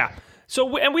me. Yeah.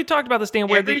 So, and we talked about this,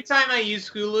 Dan. Every time I use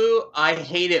Hulu, I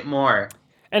hate it more.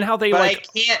 And how they I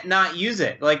can't not use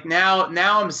it. Like now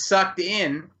I'm sucked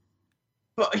in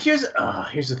But here's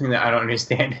the thing that I don't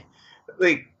understand.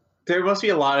 Like, there must be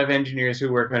a lot of engineers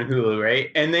who work on Hulu, right?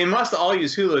 And they must all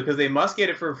use Hulu because they must get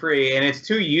it for free, and it's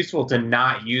too useful to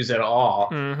not use at all.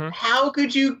 Mm-hmm. How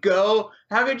could you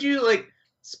like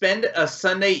spend a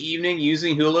Sunday evening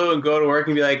using Hulu and go to work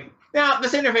and be like, no,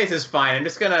 this interface is fine. I'm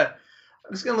just gonna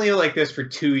leave it like this for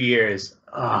 2 years.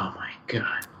 Oh my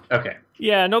god. Okay.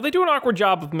 Yeah, no, they do an awkward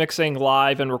job of mixing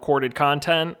live and recorded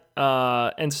content.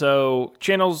 And so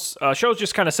shows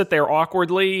just kind of sit there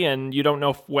awkwardly, and you don't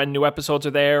know when new episodes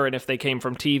are there and if they came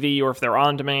from TV or if they're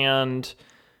on demand.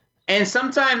 And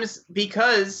sometimes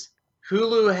because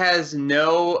Hulu has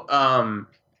no,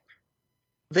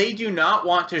 they do not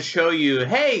want to show you,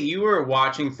 hey, you were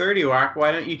watching 30 Rock,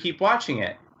 why don't you keep watching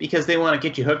it? Because they want to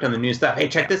get you hooked on the new stuff. Hey,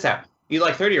 check this out. You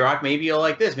like 30 Rock, maybe you'll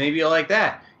like this, maybe you'll like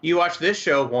that. You watch this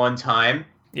show one time,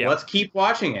 let's keep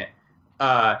watching it.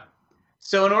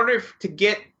 So in order to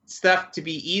get stuff to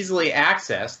be easily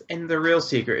accessed, and the real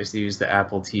secret is to use the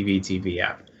Apple TV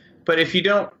app. But if you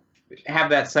don't have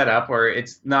that set up or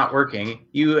it's not working,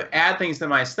 you add things to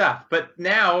my stuff. But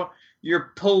now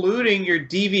you're polluting your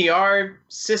DVR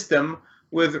system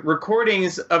with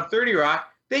recordings of 30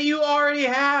 Rock that you already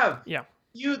have. Yeah.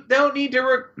 You don't need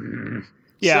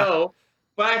to...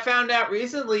 But I found out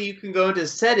recently you can go into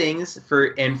settings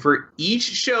for each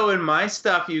show in my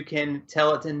stuff, you can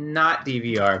tell it to not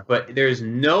DVR, but there's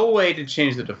no way to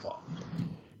change the default.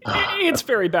 It's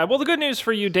very bad. Well, the good news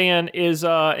for you, Dan, is in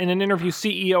an interview,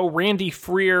 CEO Randy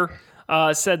Freer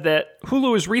said that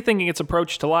Hulu is rethinking its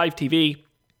approach to live TV.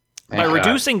 By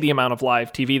reducing the amount of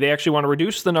live TV, they actually want to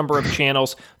reduce the number of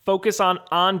channels, focus on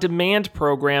on-demand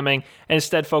programming, and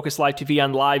instead focus live TV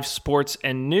on live sports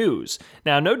and news.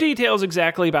 Now, no details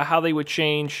exactly about how they would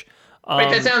change. Wait,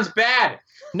 that sounds bad.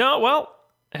 No, well,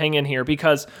 hang in here,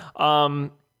 because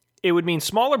it would mean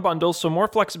smaller bundles, so more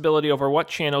flexibility over what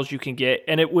channels you can get,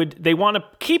 and they want to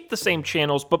keep the same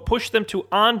channels, but push them to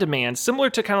on-demand, similar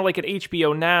to kind of like at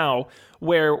HBO Now,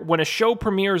 where when a show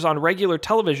premieres on regular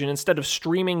television, instead of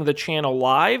streaming the channel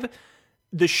live,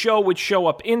 the episode would show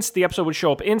up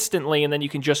instantly, and then you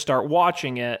can just start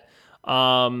watching it.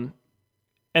 And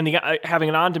having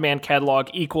an on-demand catalog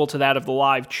equal to that of the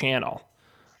live channel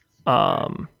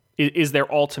is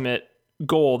their ultimate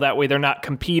goal. That way they're not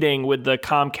competing with the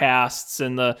Comcasts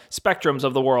and the Spectrums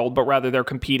of the world, but rather they're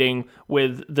competing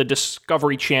with the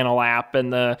Discovery Channel app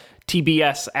and the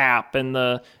TBS app and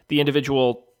the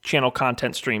individual channel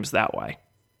content streams that way.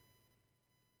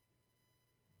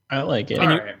 I like it.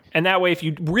 And that way, if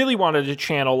you really wanted a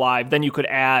channel live, then you could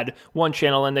add one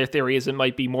channel, and their theory is it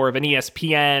might be more of an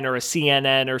ESPN or a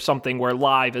CNN or something where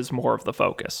live is more of the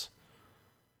focus.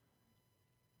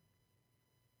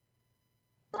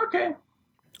 Okay.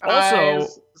 Also,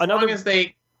 as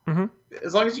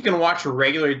long as you can watch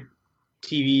regular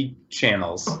TV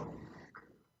channels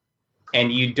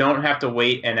and you don't have to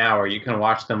wait an hour, you can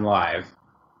watch them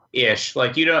live-ish.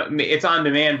 Like it's on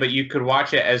demand, but you could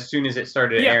watch it as soon as it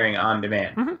started airing on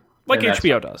demand. Mm-hmm. Like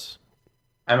HBO does.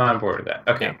 I'm on board with that.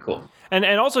 Okay, cool. And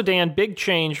also, Dan, big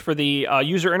change for the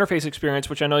user interface experience,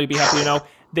 which I know you'd be happy to know.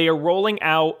 They are rolling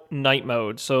out night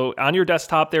mode. So on your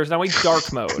desktop, there's now a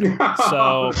dark mode.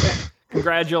 So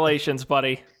congratulations,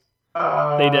 buddy.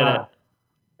 They did it.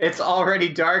 It's already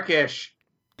darkish.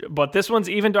 But this one's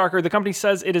even darker. The company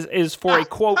says it is for a,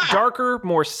 quote, darker,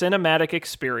 more cinematic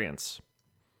experience.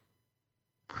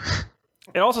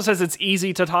 It also says it's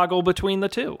easy to toggle between the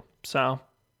two. So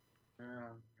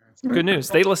good news.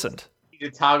 They listened. To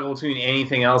toggle between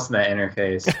anything else in that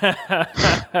interface.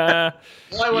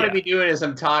 All I want to be doing is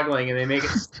I'm toggling, and they make it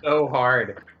so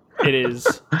hard. It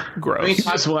is gross. You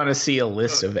just want to see a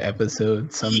list of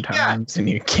episodes sometimes, and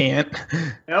you can't.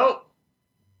 Nope.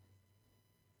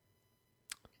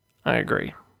 I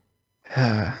agree.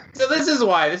 So this is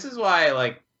why,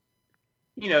 like,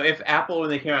 you know, if Apple, when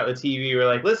they came out with the TV, were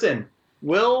like, listen,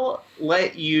 we'll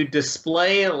let you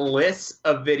display lists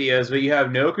of videos, but you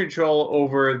have no control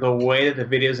over the way that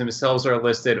the videos themselves are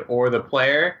listed or the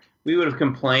player, we would have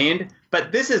complained.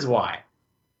 But this is why.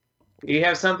 You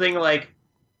have something like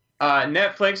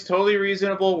Netflix, totally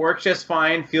reasonable, works just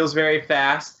fine, feels very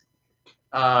fast.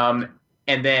 And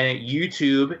then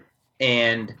YouTube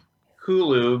and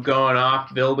Hulu going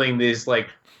off building these like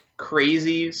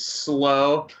crazy,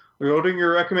 slow, we're holding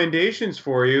your recommendations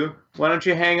for you. Why don't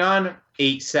you hang on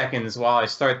 8 seconds while I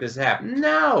start this app?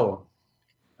 No.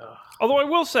 Although I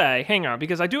will say, hang on,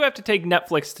 because I do have to take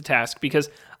Netflix to task, because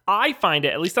I find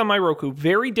it, at least on my Roku,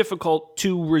 very difficult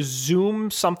to resume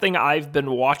something I've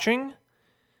been watching.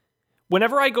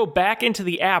 Whenever I go back into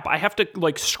the app, I have to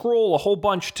like scroll a whole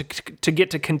bunch to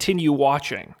get to continue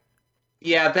watching.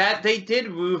 Yeah, that they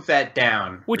did move that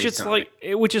down. Which recently.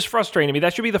 which is frustrating to me.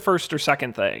 That should be the first or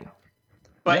second thing.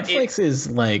 But Netflix is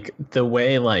like the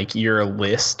way like your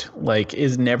list like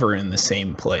is never in the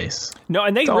same place. No,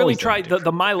 and they really try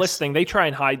the My List thing. They try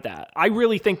and hide that. I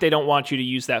really think they don't want you to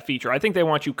use that feature. I think they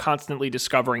want you constantly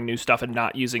discovering new stuff and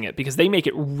not using it because they make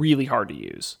it really hard to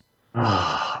use.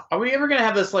 Are we ever gonna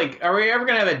have this? Like, are we ever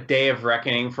gonna have a day of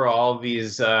reckoning for all of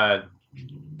these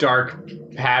dark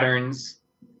patterns,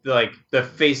 like the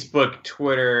Facebook,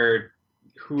 Twitter,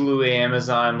 Hulu,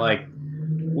 Amazon? Like,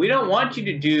 we don't want you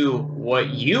to do what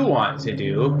you want to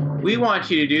do. We want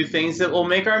you to do things that will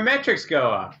make our metrics go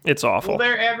up. It's awful. Will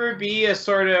there ever be a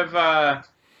sort of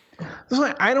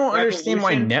I don't understand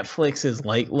why Netflix is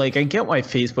like I get why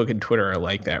Facebook and Twitter are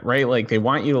like that, right? Like they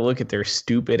want you to look at their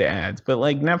stupid ads, but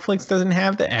like Netflix doesn't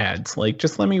have the ads. Like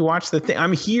just let me watch the thing.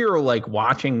 I'm here like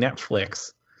watching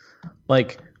Netflix.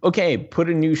 Like, okay, put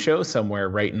a new show somewhere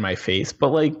right in my face, but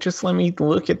like just let me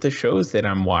look at the shows that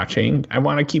I'm watching. I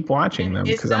want to keep watching them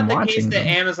because I'm watching them. It's not the case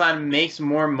that Amazon makes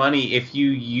more money if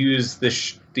you use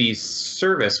the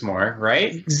service more,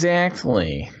 right?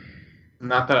 Exactly.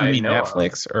 Not that I know.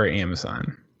 Netflix or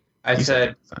Amazon? I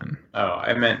said Amazon. Oh,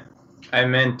 I meant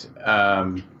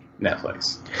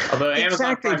Netflix. Although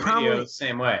Amazon Prime Video is the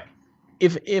same way.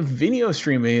 If video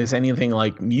streaming is anything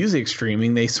like music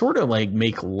streaming, they sort of like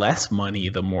make less money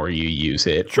the more you use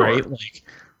it, sure. Right?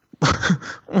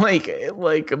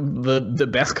 Like the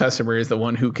best customer is the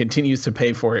one who continues to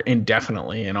pay for it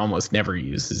indefinitely and almost never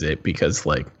uses it because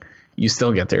like you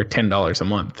still get their $10 a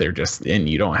month. They're just and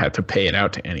you don't have to pay it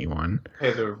out to anyone.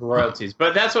 Pay the royalties,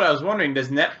 but that's what I was wondering. Does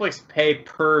Netflix pay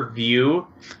per view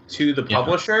to the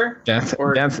publisher?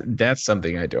 That's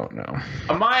something I don't know.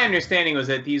 My understanding was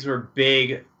that these were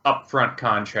big upfront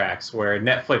contracts where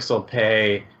Netflix will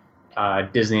pay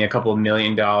Disney a couple of $1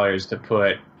 million to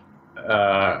put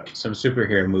some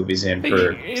superhero movies in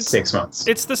for 6 months.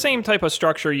 It's the same type of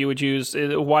structure you would use.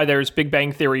 Why there's Big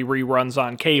Bang Theory reruns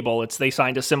on cable. They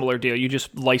signed a similar deal. You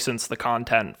just license the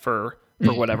content for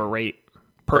whatever rate,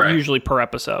 usually per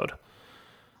episode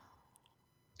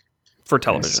for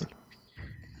television.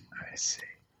 I see.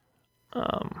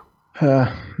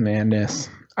 Madness.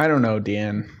 I don't know,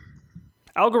 Dan.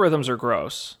 Algorithms are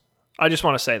gross. I just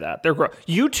want to say that. They're gross.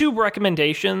 YouTube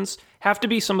recommendations have to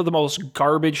be some of the most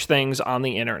garbage things on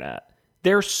the internet.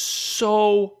 They're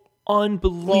so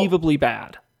unbelievably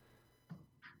bad.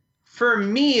 For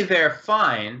me, they're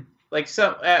fine. Like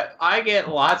I get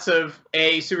lots of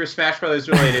Super Smash Brothers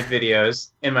related videos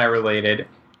in my related,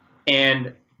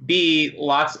 and B,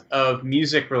 lots of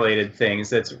music related things.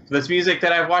 That's music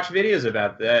that I've watched videos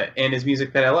about and is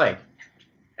music that I like.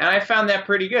 And I found that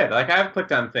pretty good. Like I've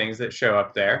clicked on things that show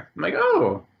up there. I'm like,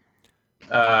 oh.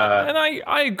 And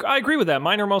I agree with that.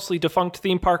 Mine are mostly defunct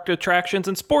theme park attractions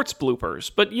and sports bloopers.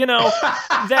 But you know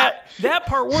that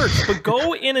part works. But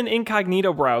go in an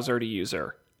incognito browser to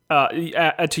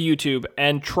YouTube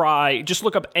and just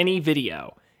look up any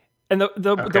video, and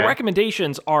the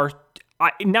recommendations are.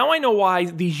 Now I know why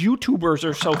these YouTubers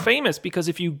are so famous, because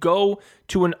if you go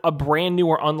to a brand new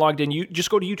or unlogged in, you just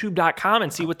go to youtube.com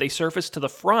and see what they surface to the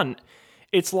front.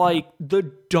 It's like the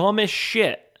dumbest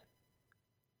shit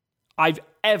I've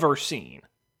ever seen.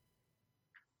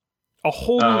 A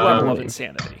whole new level of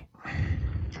insanity.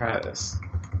 Try this.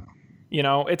 You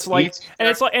know, it's like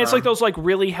it's like those like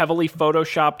really heavily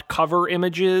photoshopped cover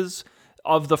images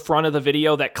of the front of the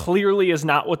video that clearly is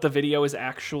not what the video is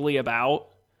actually about.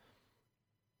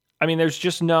 I mean, there's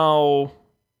just no...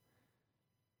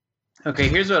 Okay,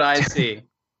 here's what I see.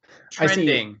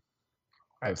 Trending.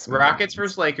 Rockets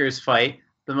versus Lakers fight.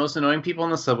 The most annoying people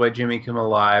in the subway, Jimmy Kimmel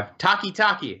Live. Taki.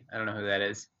 I don't know who that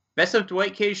is. Best of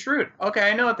Dwight K. Schrute. Okay,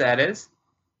 I know what that is.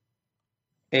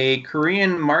 A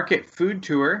Korean market food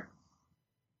tour.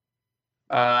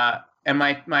 And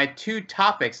my two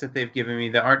topics that they've given me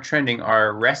that aren't trending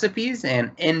are recipes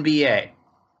and NBA.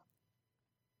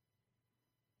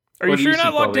 Are you sure you're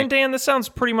not logged in, Dan? This sounds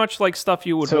pretty much like stuff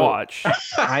you would watch.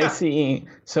 I see.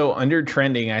 So under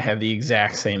trending, I have the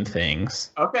exact same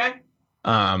things. Okay.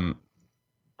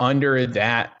 Under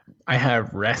that, I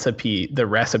have the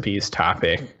recipes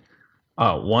topic.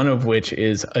 One of which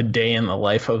is a day in the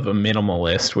life of a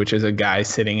minimalist, which is a guy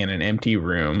sitting in an empty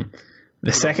room.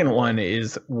 The second one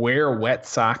is wear wet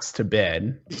socks to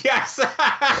bed. Yes.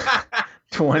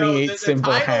 28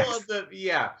 simple hacks.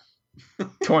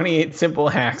 28 simple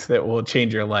hacks that will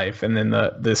change your life. And then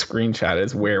the screenshot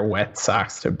is wear wet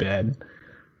socks to bed.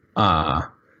 The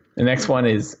next one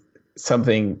is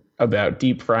something about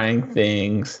deep frying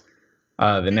things.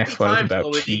 The next one is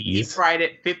about cheese. Deep fried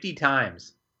it 50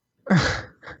 times. You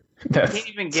can't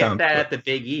even get that at the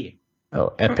Big E.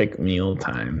 Oh, epic meal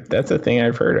time. That's a thing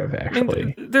I've heard of,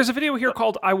 actually. There's a video here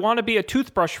called I Want to Be a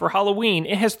Toothbrush for Halloween.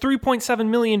 It has 3.7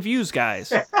 million views,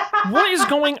 guys. What is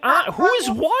going on? Who is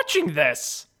watching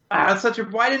this? That's such a...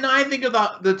 Why didn't I think of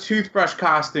the toothbrush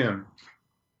costume?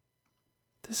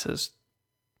 This is...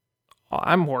 Oh,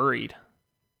 I'm worried.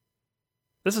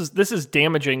 This is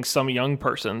damaging some young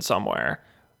person somewhere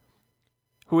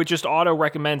who it just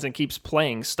auto-recommends and keeps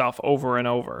playing stuff over and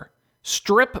over.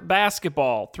 Strip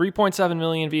basketball, 3.7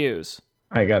 million views.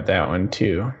 I got that one,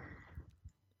 too.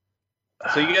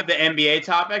 So you got the NBA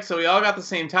topics, so we all got the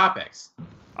same topics.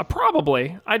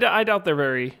 Probably. I doubt they're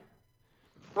very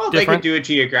Well, different. They could do it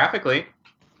geographically.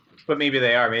 But maybe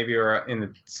they are. Maybe we're in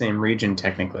the same region,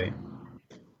 technically.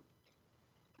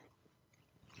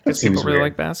 That seems People really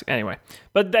weird. like basketball.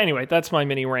 Anyway, that's my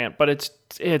mini rant. But it's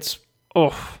it's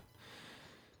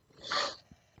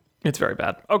very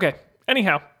bad. Okay.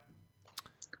 Anyhow,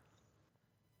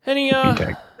 any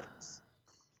Okay.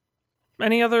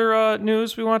 any other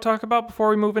news we want to talk about before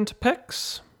we move into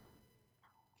picks?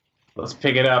 Let's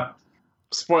pick it up.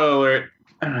 Spoiler alert.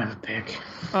 I don't have a pick.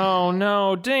 Oh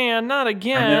no, Dan, not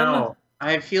again. I know.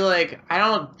 I feel like I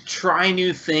don't try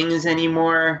new things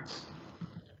anymore.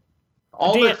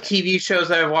 All the Dan- TV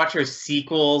shows I've watched are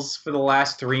sequels for the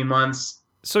last 3 months.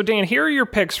 So Dan, here are your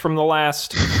picks from the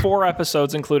last 4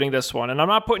 episodes, including this one. And I'm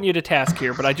not putting you to task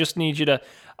here, but I just need you to.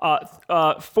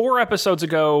 4 episodes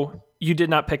ago, you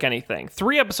did not pick anything.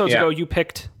 3 episodes ago, you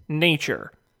picked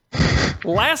nature.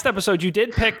 Last episode, you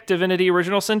did pick Divinity: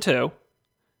 Original Sin 2.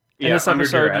 In this under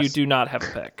episode, duress. you do not have a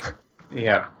pick.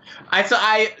 Yeah,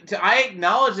 I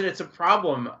acknowledge that it's a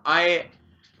problem.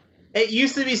 It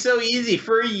used to be so easy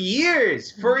for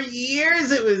years. For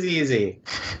years, it was easy.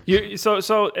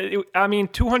 I mean,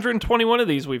 221 of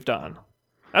these we've done.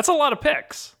 That's a lot of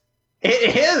picks.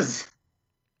 It is.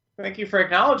 Thank you for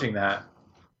acknowledging that.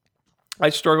 I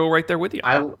struggle right there with you.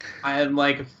 I am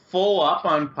like full up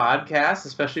on podcasts,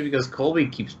 especially because Colby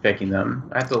keeps picking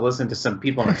them. I have to listen to some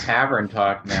people in a tavern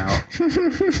talk now.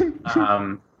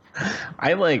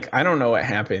 I don't know what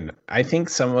happened. I think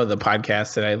some of the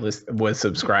podcasts that I was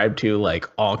subscribed to like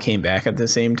all came back at the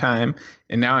same time,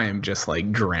 and now I am just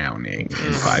like drowning in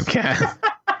podcasts.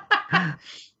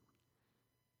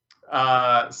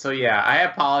 So yeah, I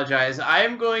apologize. I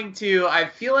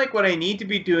feel like what I need to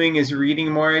be doing is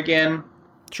reading more again.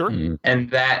 Sure. And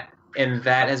that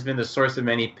has been the source of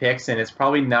many picks, and it's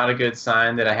probably not a good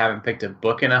sign that I haven't picked a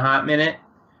book in a hot minute.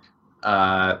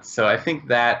 So I think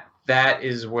that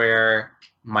is where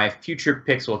my future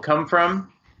picks will come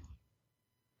from.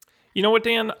 You know what,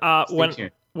 Dan? Stay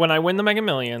tuned. When I win the Mega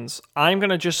Millions, I'm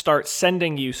gonna just start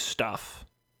sending you stuff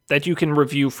that you can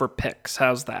review for picks.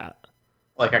 How's that?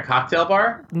 Like a cocktail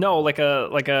bar? No, like a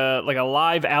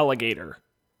live alligator.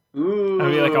 Ooh. I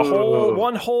mean, like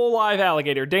one whole live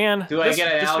alligator. Dan, Do I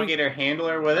get an alligator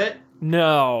handler with it?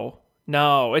 No,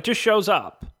 it just shows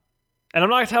up, and I'm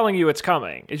not telling you it's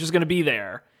coming. It's just gonna be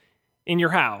there in your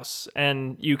house,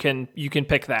 and you can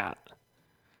pick that.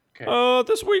 Okay.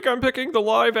 This week I'm picking the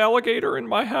live alligator in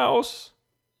my house.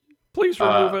 Please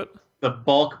remove it. The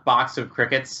bulk box of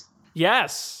crickets.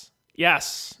 Yes,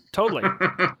 totally.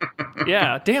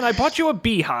 Yeah, Dan, I bought you a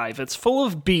beehive. It's full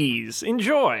of bees.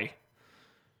 Enjoy.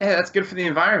 Hey, that's good for the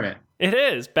environment. It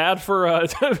is bad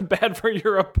for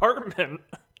your apartment.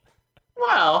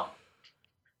 Well,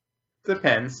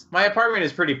 depends. My apartment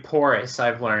is pretty porous,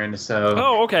 I've learned, so...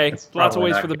 Oh, okay. it's Lots of probably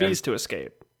ways not for the good. bees to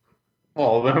escape.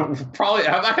 Well, probably...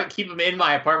 I'm not going to keep them in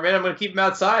my apartment. I'm going to keep them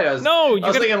outside. I was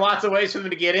thinking lots of ways for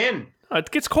them to get in. It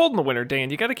gets cold in the winter,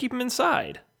 Dan. You got to keep them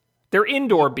inside. They're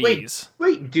indoor bees.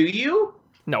 Wait, do you?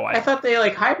 No, I thought they,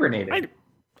 hibernated.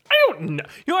 I don't know.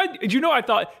 I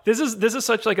thought this is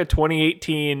such like a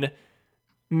 2018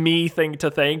 me thing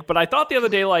to think, but I thought the other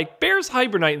day, bears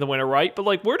hibernate in the winter, right? But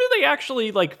where do they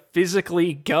actually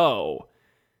physically go?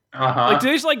 Uh-huh. Do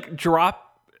they just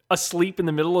drop asleep in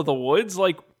the middle of the woods?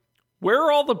 Where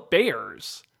are all the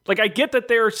bears? I get that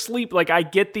they're asleep. I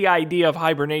get the idea of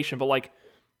hibernation, but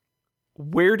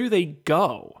where do they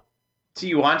go? Do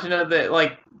you want to know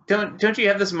that, don't you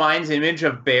have this mind's image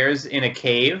of bears in a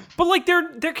cave? But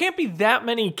there can't be that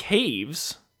many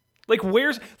caves.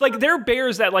 Where's there are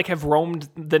bears that have roamed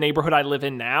the neighborhood I live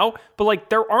in now, but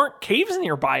there aren't caves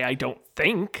nearby, I don't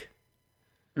think.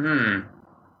 I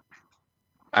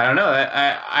don't know.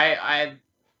 I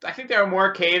think there are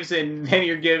more caves than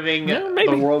you're giving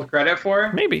the world credit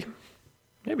for. Maybe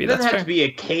It doesn't have to be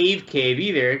a cave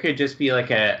either. It could just be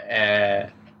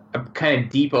a kind of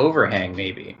deep overhang,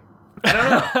 maybe. I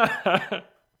don't know.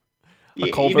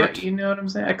 A culvert? You know what I'm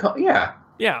saying? Yeah.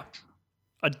 Yeah.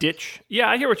 A ditch. Yeah,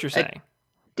 I hear what you're saying.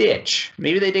 Ditch.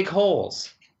 Maybe they dig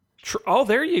holes. Oh,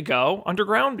 there you go.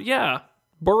 Underground, yeah.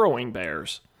 Burrowing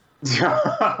bears.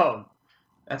 Oh,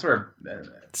 that's where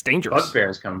it's dangerous.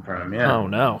 Bugbears come from, yeah. Oh,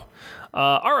 no.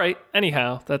 All right.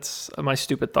 Anyhow, that's my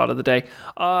stupid thought of the day.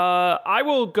 I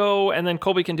will go, and then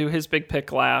Colby can do his big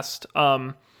pick last.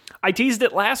 I teased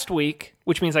it last week,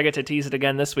 which means I get to tease it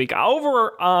again this week.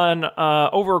 Over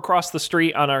across the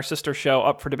street on our sister show,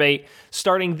 Up for Debate,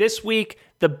 starting this week,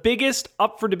 the biggest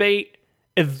Up for Debate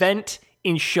event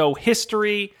in show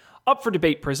history. Up for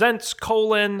Debate presents,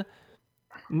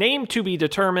 name to be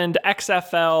determined,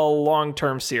 XFL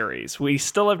long-term series. We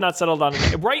still have not settled on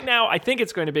it. Right now, I think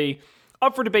it's going to be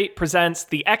Up for Debate presents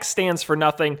The X Stands for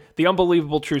Nothing, The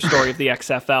Unbelievable True Story of the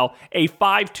XFL, a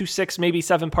 5 to 6, maybe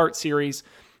 7-part series,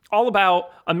 all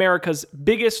about America's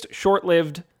biggest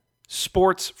short-lived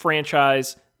sports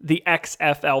franchise, the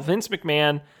XFL. Vince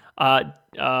McMahon,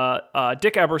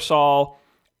 Dick Ebersol,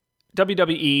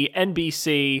 WWE,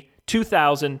 NBC,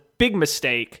 2000, big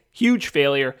mistake, huge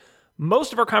failure.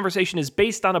 Most of our conversation is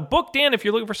based on a book. Dan, if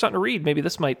you're looking for something to read, maybe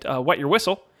this might wet your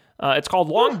whistle. It's called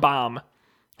Long Bomb,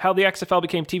 How the XFL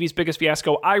Became TV's Biggest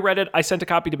Fiasco. I read it. I sent a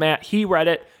copy to Matt. He read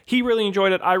it. He really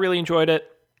enjoyed it. I really enjoyed it.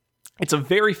 It's a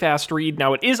very fast read.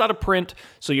 Now, it is out of print,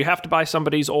 so you have to buy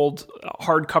somebody's old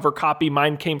hardcover copy.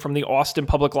 Mine came from the Austin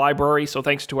Public Library, so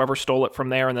thanks to whoever stole it from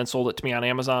there and then sold it to me on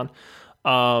Amazon.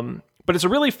 But it's a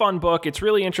really fun book. It's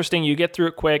really interesting. You get through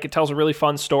it quick. It tells a really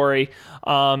fun story.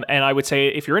 And I would say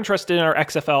if you're interested in our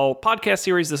XFL podcast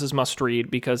series, this is must read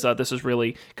because this is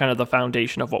really kind of the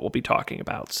foundation of what we'll be talking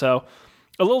about. So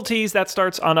a little tease, that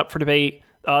starts on Up for Debate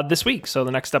this week. So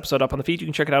the next episode up on the feed, you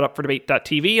can check it out,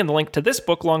 upfordebate.tv. And the link to this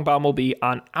book, Long Bomb, will be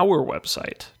on our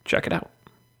website. Check it out.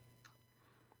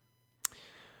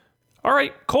 All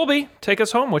right, Colby, take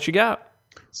us home. What you got?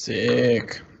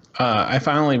 Sick. I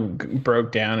finally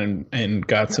broke down and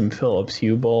got some Philips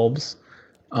Hue bulbs.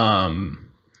 And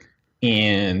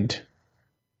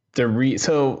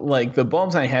so like the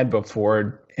bulbs I had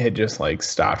before had just like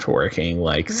stopped working.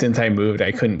 Like since I moved,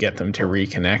 I couldn't get them to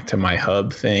reconnect to my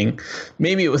hub thing.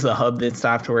 Maybe it was the hub that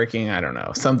stopped working. I don't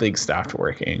know. Something stopped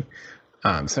working.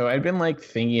 So I'd been like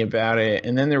thinking about it.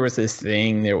 And then there was this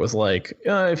thing that was like,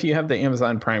 if you have the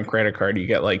Amazon Prime credit card, you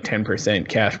get like 10%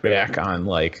 cash back on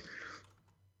like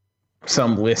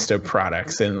some list of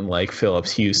products, and like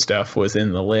Philips Hue stuff was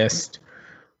in the list.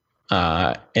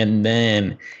 And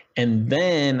then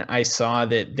I saw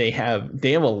that they have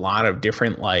a lot of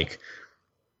different like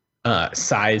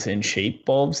size and shape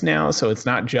bulbs now. So it's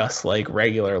not just like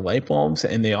regular light bulbs,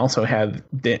 and they also have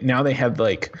now they have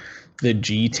like the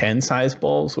G10 size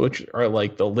bulbs, which are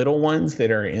like the little ones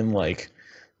that are in like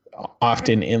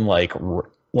often in like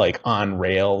on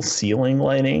rails ceiling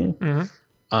lighting.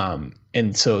 Mm-hmm.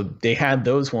 And so they had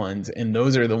those ones, and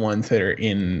those are the ones that are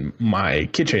in my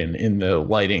kitchen in the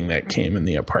lighting that came in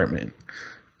the apartment.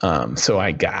 So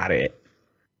I got it,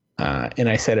 and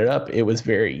I set it up. It was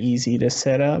very easy to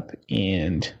set up.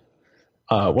 And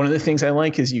one of the things I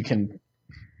like is you can,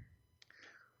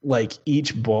 like,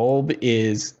 each bulb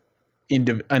is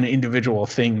an individual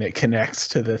thing that connects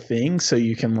to the thing. So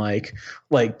you can like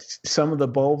some of the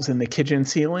bulbs in the kitchen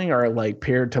ceiling are like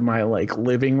paired to my like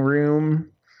living room,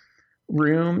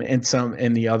 and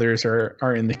the others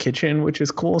are in the kitchen, which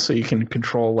is cool. So you can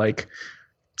control like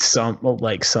some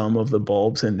of the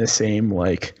bulbs in the same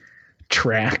like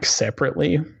track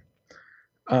separately,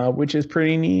 which is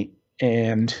pretty neat.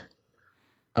 And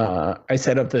I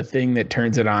set up the thing that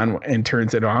turns it on and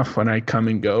turns it off when I come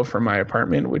and go from my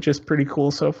apartment, which is pretty cool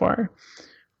so far.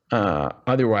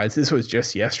 Otherwise, this was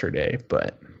just yesterday,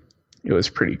 but it was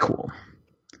pretty cool.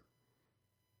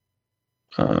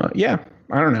 Yeah,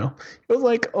 I don't know. It was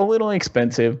like a little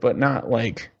expensive, but not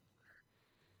like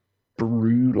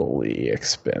brutally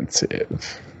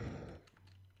expensive.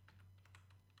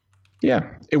 Yeah,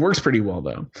 it works pretty well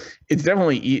though. It's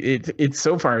definitely it's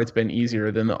so far it's been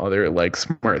easier than the other like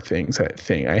smart thing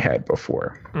I had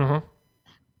before. Mm-hmm.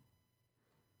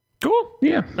 Cool.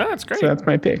 Yeah, that's great. So that's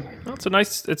my pick. Well, it's a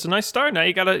nice start. Now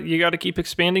you gotta keep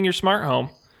expanding your smart home.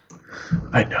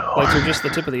 I know. Lights are just the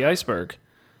tip of the iceberg.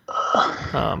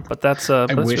 But that's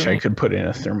I wish I could put in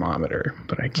a thermometer,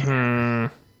 but I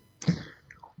can't.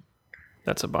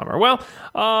 That's a bummer. Well,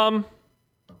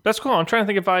 that's cool. I'm trying to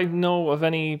think if I know of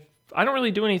any. I don't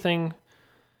really do anything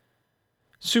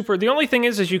super. The only thing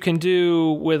is you can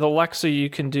do with Alexa, you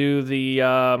can do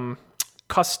the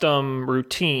custom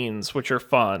routines, which are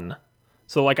fun.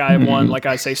 So like I have one, like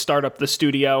I say, start up the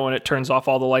studio and it turns off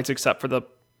all the lights except for the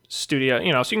studio,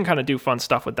 so you can kind of do fun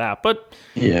stuff with that. But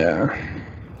yeah,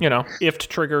 IFT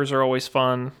triggers are always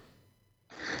fun.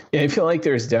 Yeah, I feel like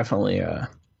there's definitely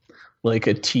like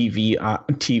a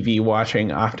TV watching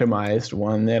optimized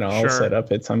one that I'll set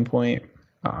up at some point.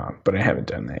 But I haven't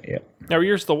done that yet. Now, are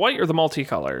yours the white or the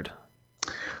multicolored?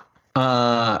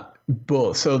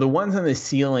 Both. So the ones on the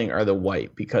ceiling are the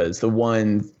white, because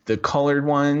the colored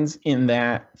ones in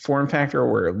that form factor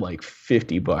were like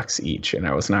 $50 each, and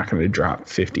I was not going to drop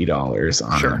 $50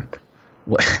 on,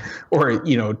 or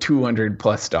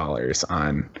 $200+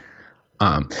 on.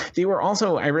 They were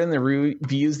also, I read in the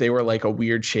reviews, they were like a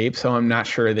weird shape, so I'm not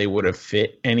sure they would have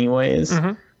fit anyways.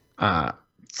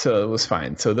 So it was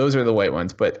fine. So those are the white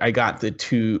ones, but I got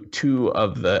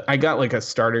the I got like a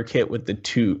starter kit with the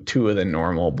two of the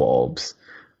normal bulbs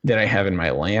that I have in my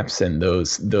lamps, and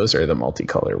those are the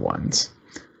multicolor ones.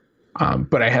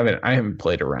 But I haven't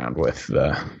played around with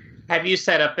the. Have you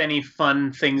set up any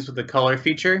fun things with the color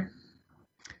feature?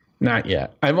 Not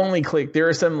yet. I've only clicked. There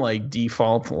are some like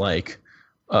default like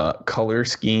color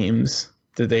schemes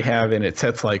that they have, and it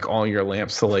sets like all your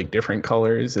lamps to like different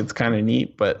colors. It's kind of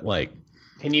neat, but like.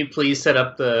 Can you please set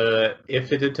up the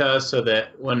Ifitata so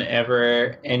that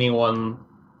whenever anyone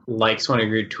likes one of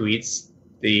your tweets,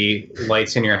 the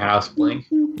lights in your house blink?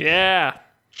 Yeah.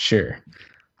 Sure.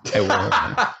 I will.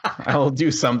 I will do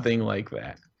something like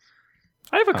that.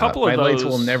 I have a couple of those. My lights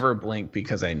will never blink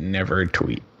because I never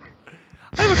tweet.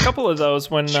 I have a couple of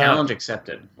those when challenge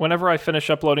accepted. Whenever I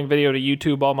finish uploading video to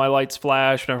YouTube, all my lights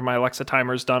flash. Whenever my Alexa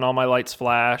timer's done, all my lights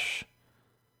flash.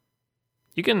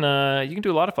 You can do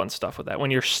a lot of fun stuff with that.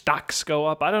 When your stocks go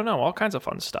up, I don't know, all kinds of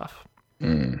fun stuff.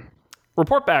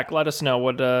 Report back. Let us know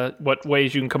what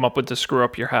ways you can come up with to screw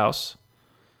up your house.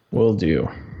 Will do.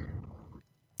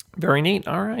 Very neat.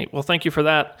 All right. Well, thank you for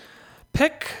that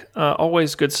pick.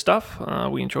 Always good stuff.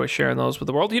 We enjoy sharing those with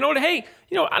the world. You know what? Hey,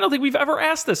 I don't think we've ever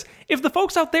asked this. If the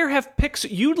folks out there have picks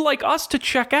you'd like us to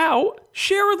check out,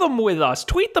 share them with us.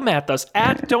 Tweet them at us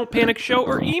at Don't Panic Show,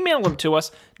 or email them to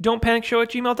us,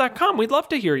 don'tpanicshow@gmail.com. We'd love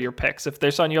to hear your picks. If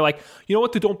there's something you're like, you know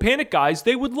what, the Don't Panic guys,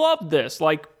 they would love this.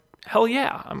 Like, hell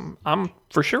yeah, I'm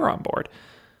for sure on board.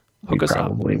 Hook us up.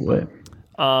 Probably would.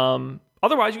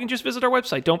 Otherwise, you can just visit our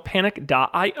website,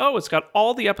 don'tpanic.io. It's got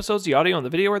all the episodes, the audio, and the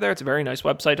video are there. It's a very nice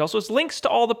website. Also, it's links to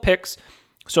all the picks.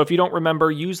 So if you don't remember,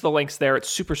 use the links there. It's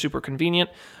super, super convenient.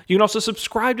 You can also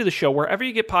subscribe to the show wherever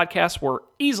you get podcasts. We're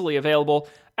easily available.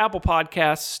 Apple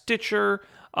Podcasts, Stitcher.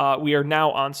 We are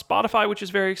now on Spotify, which is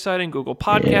very exciting. Google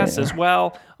Podcasts as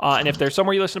well. And if there's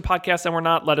somewhere you listen to podcasts and we're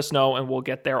not, let us know, and we'll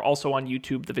get there. Also on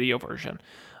YouTube, the video version.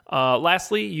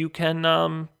 Lastly, you can...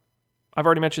 I've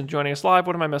already mentioned joining us live.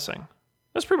 What am I missing?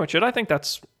 That's pretty much it. I think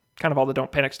that's kind of all the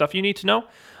Don't Panic stuff you need to know.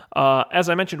 As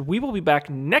I mentioned, we will be back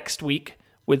next week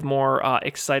with more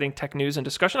exciting tech news and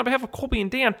discussion. On behalf of Colby and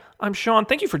Dan, I'm Sean.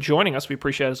 Thank you for joining us. We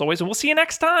appreciate it as always. And we'll see you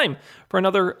next time for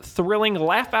another thrilling,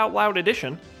 laugh-out-loud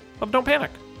edition of Don't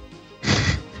Panic.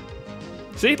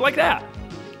 See? Like that.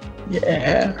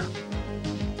 Yeah.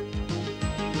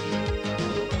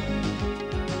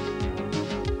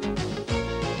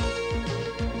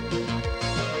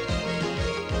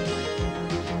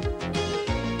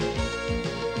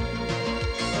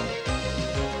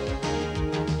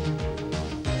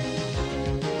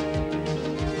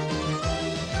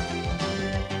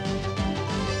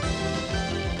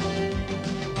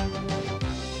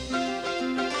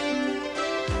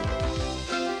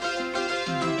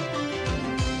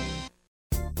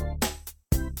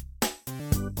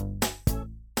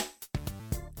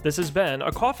 This has been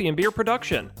a Coffee and Beer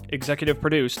production, executive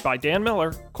produced by Dan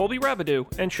Miller, Colby Rabideau,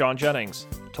 and Sean Jennings.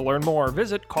 To learn more,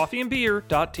 visit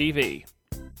coffeeandbeer.tv.